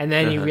 and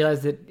then you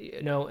realize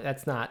that no,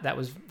 that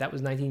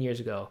was 19 years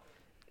ago.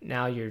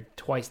 Now you're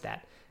twice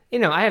that.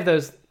 I have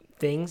those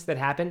things that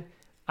happen.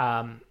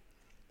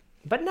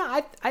 But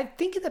no, I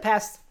think in the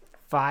past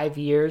 5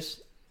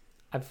 years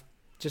I've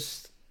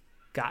just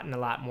gotten a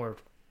lot more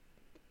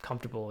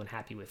comfortable and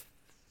happy with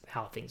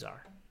how things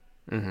are.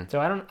 Mm-hmm. So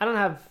I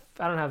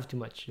don't have too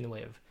much in the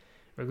way of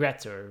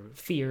regrets or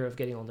fear of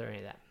getting older or any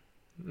of that.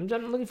 I'm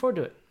looking forward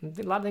to it.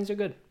 A lot of things are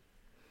good.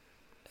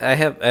 I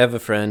have a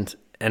friend,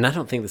 and I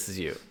don't think this is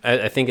you.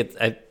 I think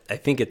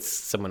it's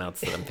someone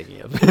else that I'm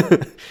thinking of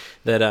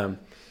that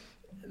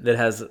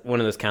has one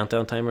of those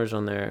countdown timers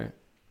on their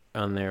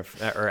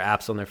or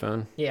apps on their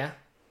phone. Yeah.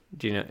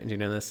 Do you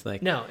know this?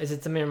 Like, no, is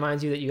it something that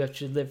reminds you that you have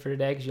to live for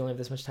today because you only have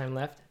this much time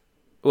left?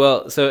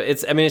 Well, so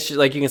it's just,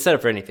 like you can set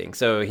it for anything.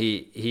 So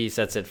he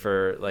sets it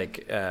for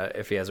like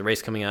if he has a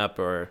race coming up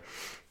or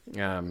I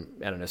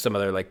don't know, some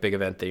other like big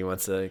event that he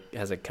wants to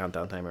has a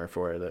countdown timer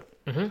for that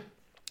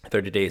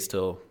 30 days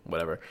till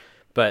whatever.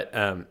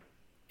 But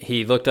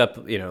he looked up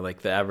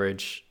like the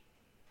average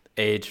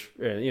age,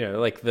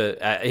 like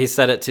he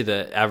set it to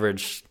the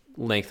average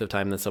length of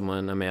time that a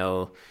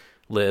male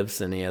lives,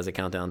 and he has a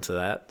countdown to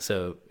that.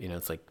 So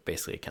it's like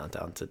basically a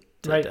countdown to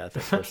right. death,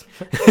 of course.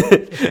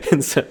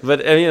 And so,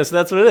 but so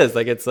that's what it is.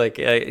 Like it's like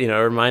a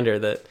reminder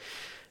that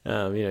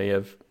you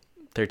have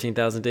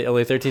 13,000 days,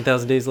 only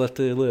 13,000 days left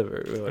to live,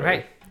 or whatever.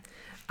 Right.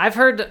 I've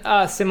heard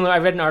similar. I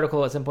read an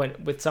article at some point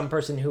with some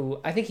person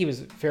who I think he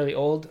was fairly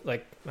old,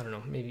 like I don't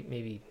know,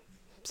 maybe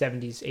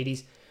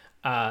 70s,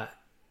 80s,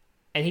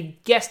 and he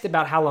guessed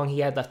about how long he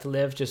had left to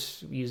live,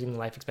 just using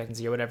life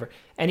expectancy or whatever.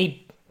 And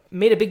he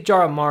made a big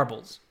jar of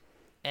marbles.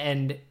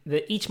 And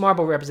each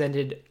marble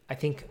represented, I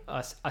think,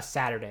 a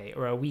Saturday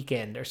or a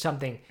weekend or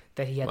something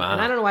that he had. Wow.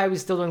 And I don't know why he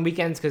was still doing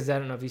weekends, because I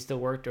don't know if he still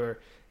worked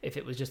or if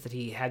it was just that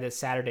he had this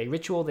Saturday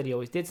ritual that he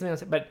always did something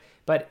else.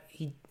 But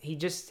he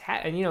just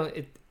had, and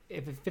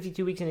if it's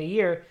 52 weeks in a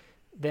year,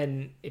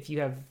 then if you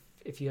have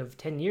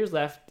 10 years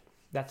left,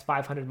 that's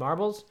 500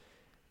 marbles.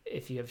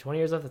 If you have 20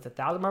 years left, that's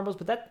 1,000 marbles.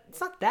 But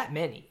it's not that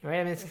many, right?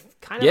 I mean, it's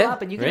kind of a lot.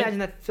 But you can imagine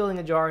that filling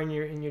a jar in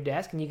your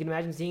desk, and you can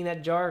imagine seeing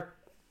that jar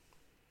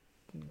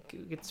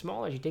get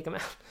smaller as you take them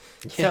out.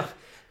 Yeah. So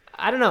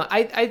I don't know.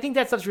 I think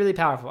that stuff's really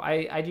powerful.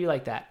 I do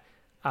like that.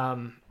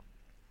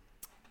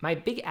 My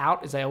big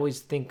out is I always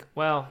think,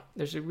 well,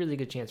 there's a really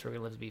good chance we're going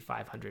to live to be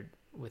 500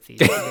 with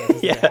these.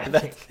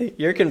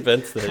 You're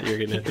convinced that you're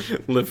going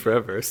to live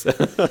forever. So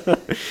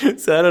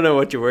I don't know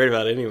what you're worried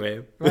about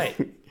anyway. Right.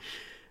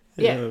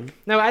 Yeah.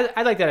 No,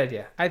 I like that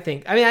idea. I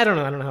don't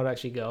know how to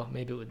actually go.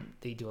 Maybe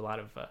they do a lot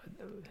of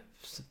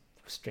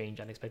strange,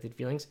 unexpected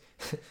feelings.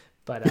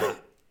 But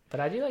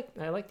I like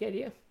the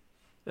idea.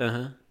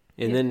 Uh-huh.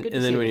 And then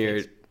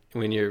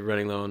when you're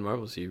running low on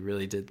marbles, you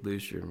really did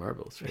lose your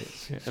marbles, right?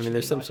 I mean,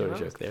 there's some sort of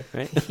joke there,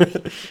 right?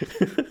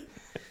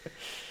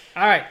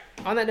 All right.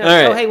 On that note,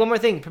 oh, hey, one more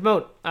thing.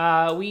 Promote.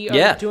 We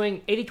are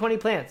doing 80/20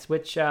 plants,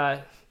 which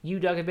you,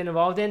 Doug, have been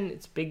involved in.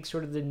 It's big,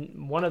 sort of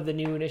one of the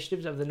new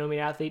initiatives of the No Meat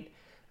Athlete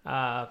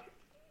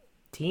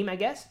team, I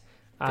guess.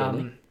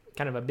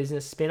 Kind of a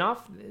business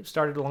spin-off. It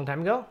started a long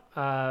time ago,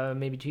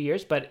 maybe 2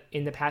 years, but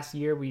in the past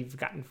year we've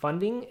gotten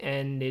funding,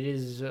 and it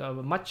is a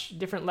much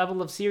different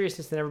level of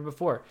seriousness than ever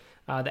before.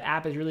 The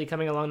app is really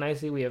coming along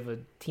nicely. We have a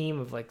team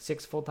of like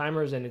 6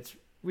 full-timers, and it's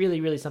really,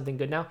 really something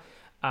good now.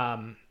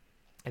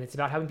 And it's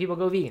about helping people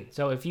go vegan.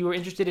 So if you were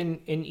interested in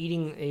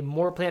eating a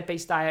more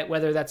plant-based diet,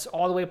 whether that's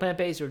all the way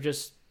plant-based or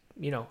just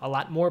a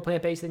lot more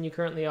plant-based than you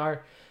currently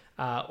are,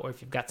 or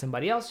if you've got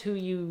somebody else who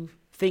you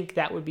think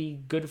that would be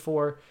good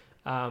for,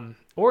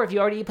 or if you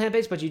already eat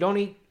plant-based but you don't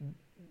eat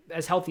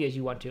as healthy as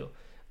you want to,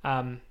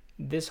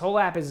 this whole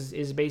app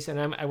is based,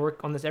 and I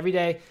work on this every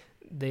day,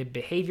 the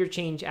behavior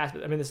change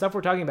aspect. I mean, the stuff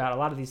we're talking about, a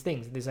lot of these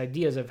things, these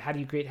ideas of how do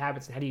you create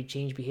habits and how do you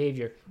change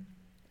behavior,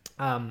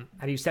 how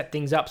do you set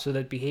things up so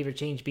that behavior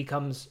change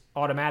becomes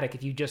automatic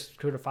if you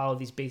just sort of follow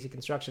these basic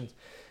instructions.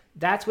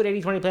 That's what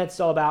 80/20 Plants is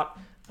all about.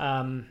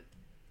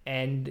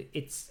 And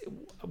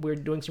we're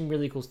doing some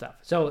really cool stuff.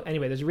 So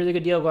anyway, there's a really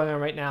good deal going on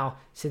right now.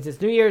 Since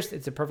it's New Year's,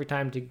 it's a perfect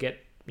time to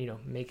get,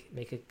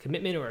 make a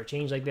commitment or a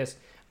change like this.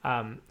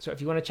 So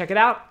if you want to check it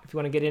out, if you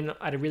want to get in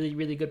at a really,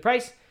 really good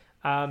price,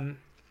 and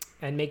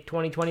make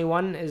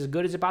 2021 as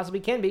good as it possibly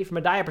can be from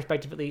a diet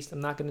perspective, at least. I'm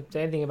not going to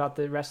say anything about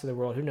the rest of the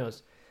world. Who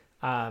knows?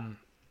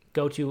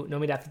 Go to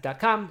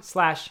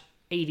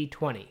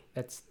nomeatathlete.com/8020.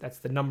 That's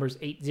the numbers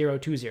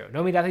 8020.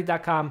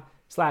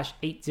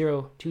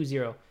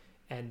 nomeatathlete.com/8020.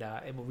 And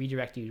it will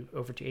redirect you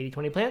over to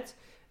 80/20 Plants,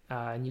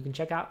 and you can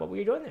check out what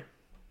we're doing there.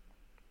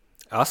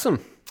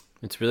 Awesome!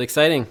 It's really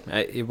exciting.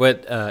 I've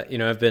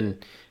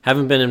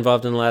haven't been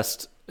involved in the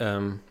last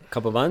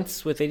couple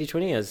months with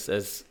 80/20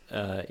 as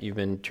you've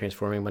been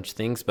transforming a bunch of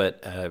things,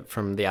 but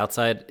from the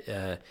outside,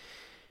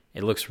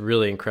 it looks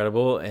really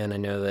incredible. And I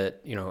know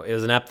that, it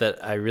was an app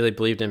that I really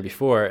believed in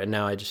before, and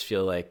now I just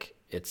feel like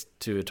it's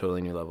to a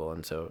totally new level.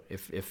 And so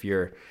if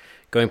you're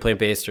going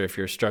plant-based, or if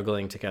you're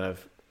struggling to kind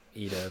of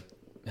eat a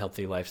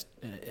healthy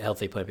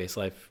plant-based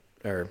life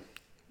or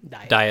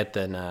diet,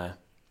 then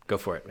go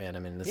for it, man. I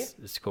mean, this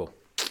is cool.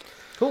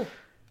 Cool.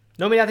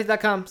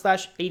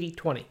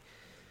 NoMeatAthletes.com/8020.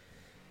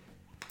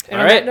 And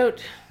All on right. that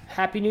note,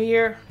 Happy New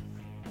Year.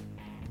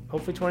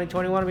 Hopefully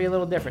 2021 will be a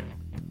little different.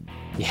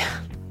 Yeah.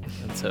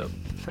 Let's hope.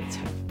 All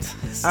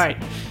right.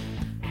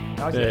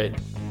 All right.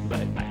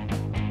 Bye. Bye.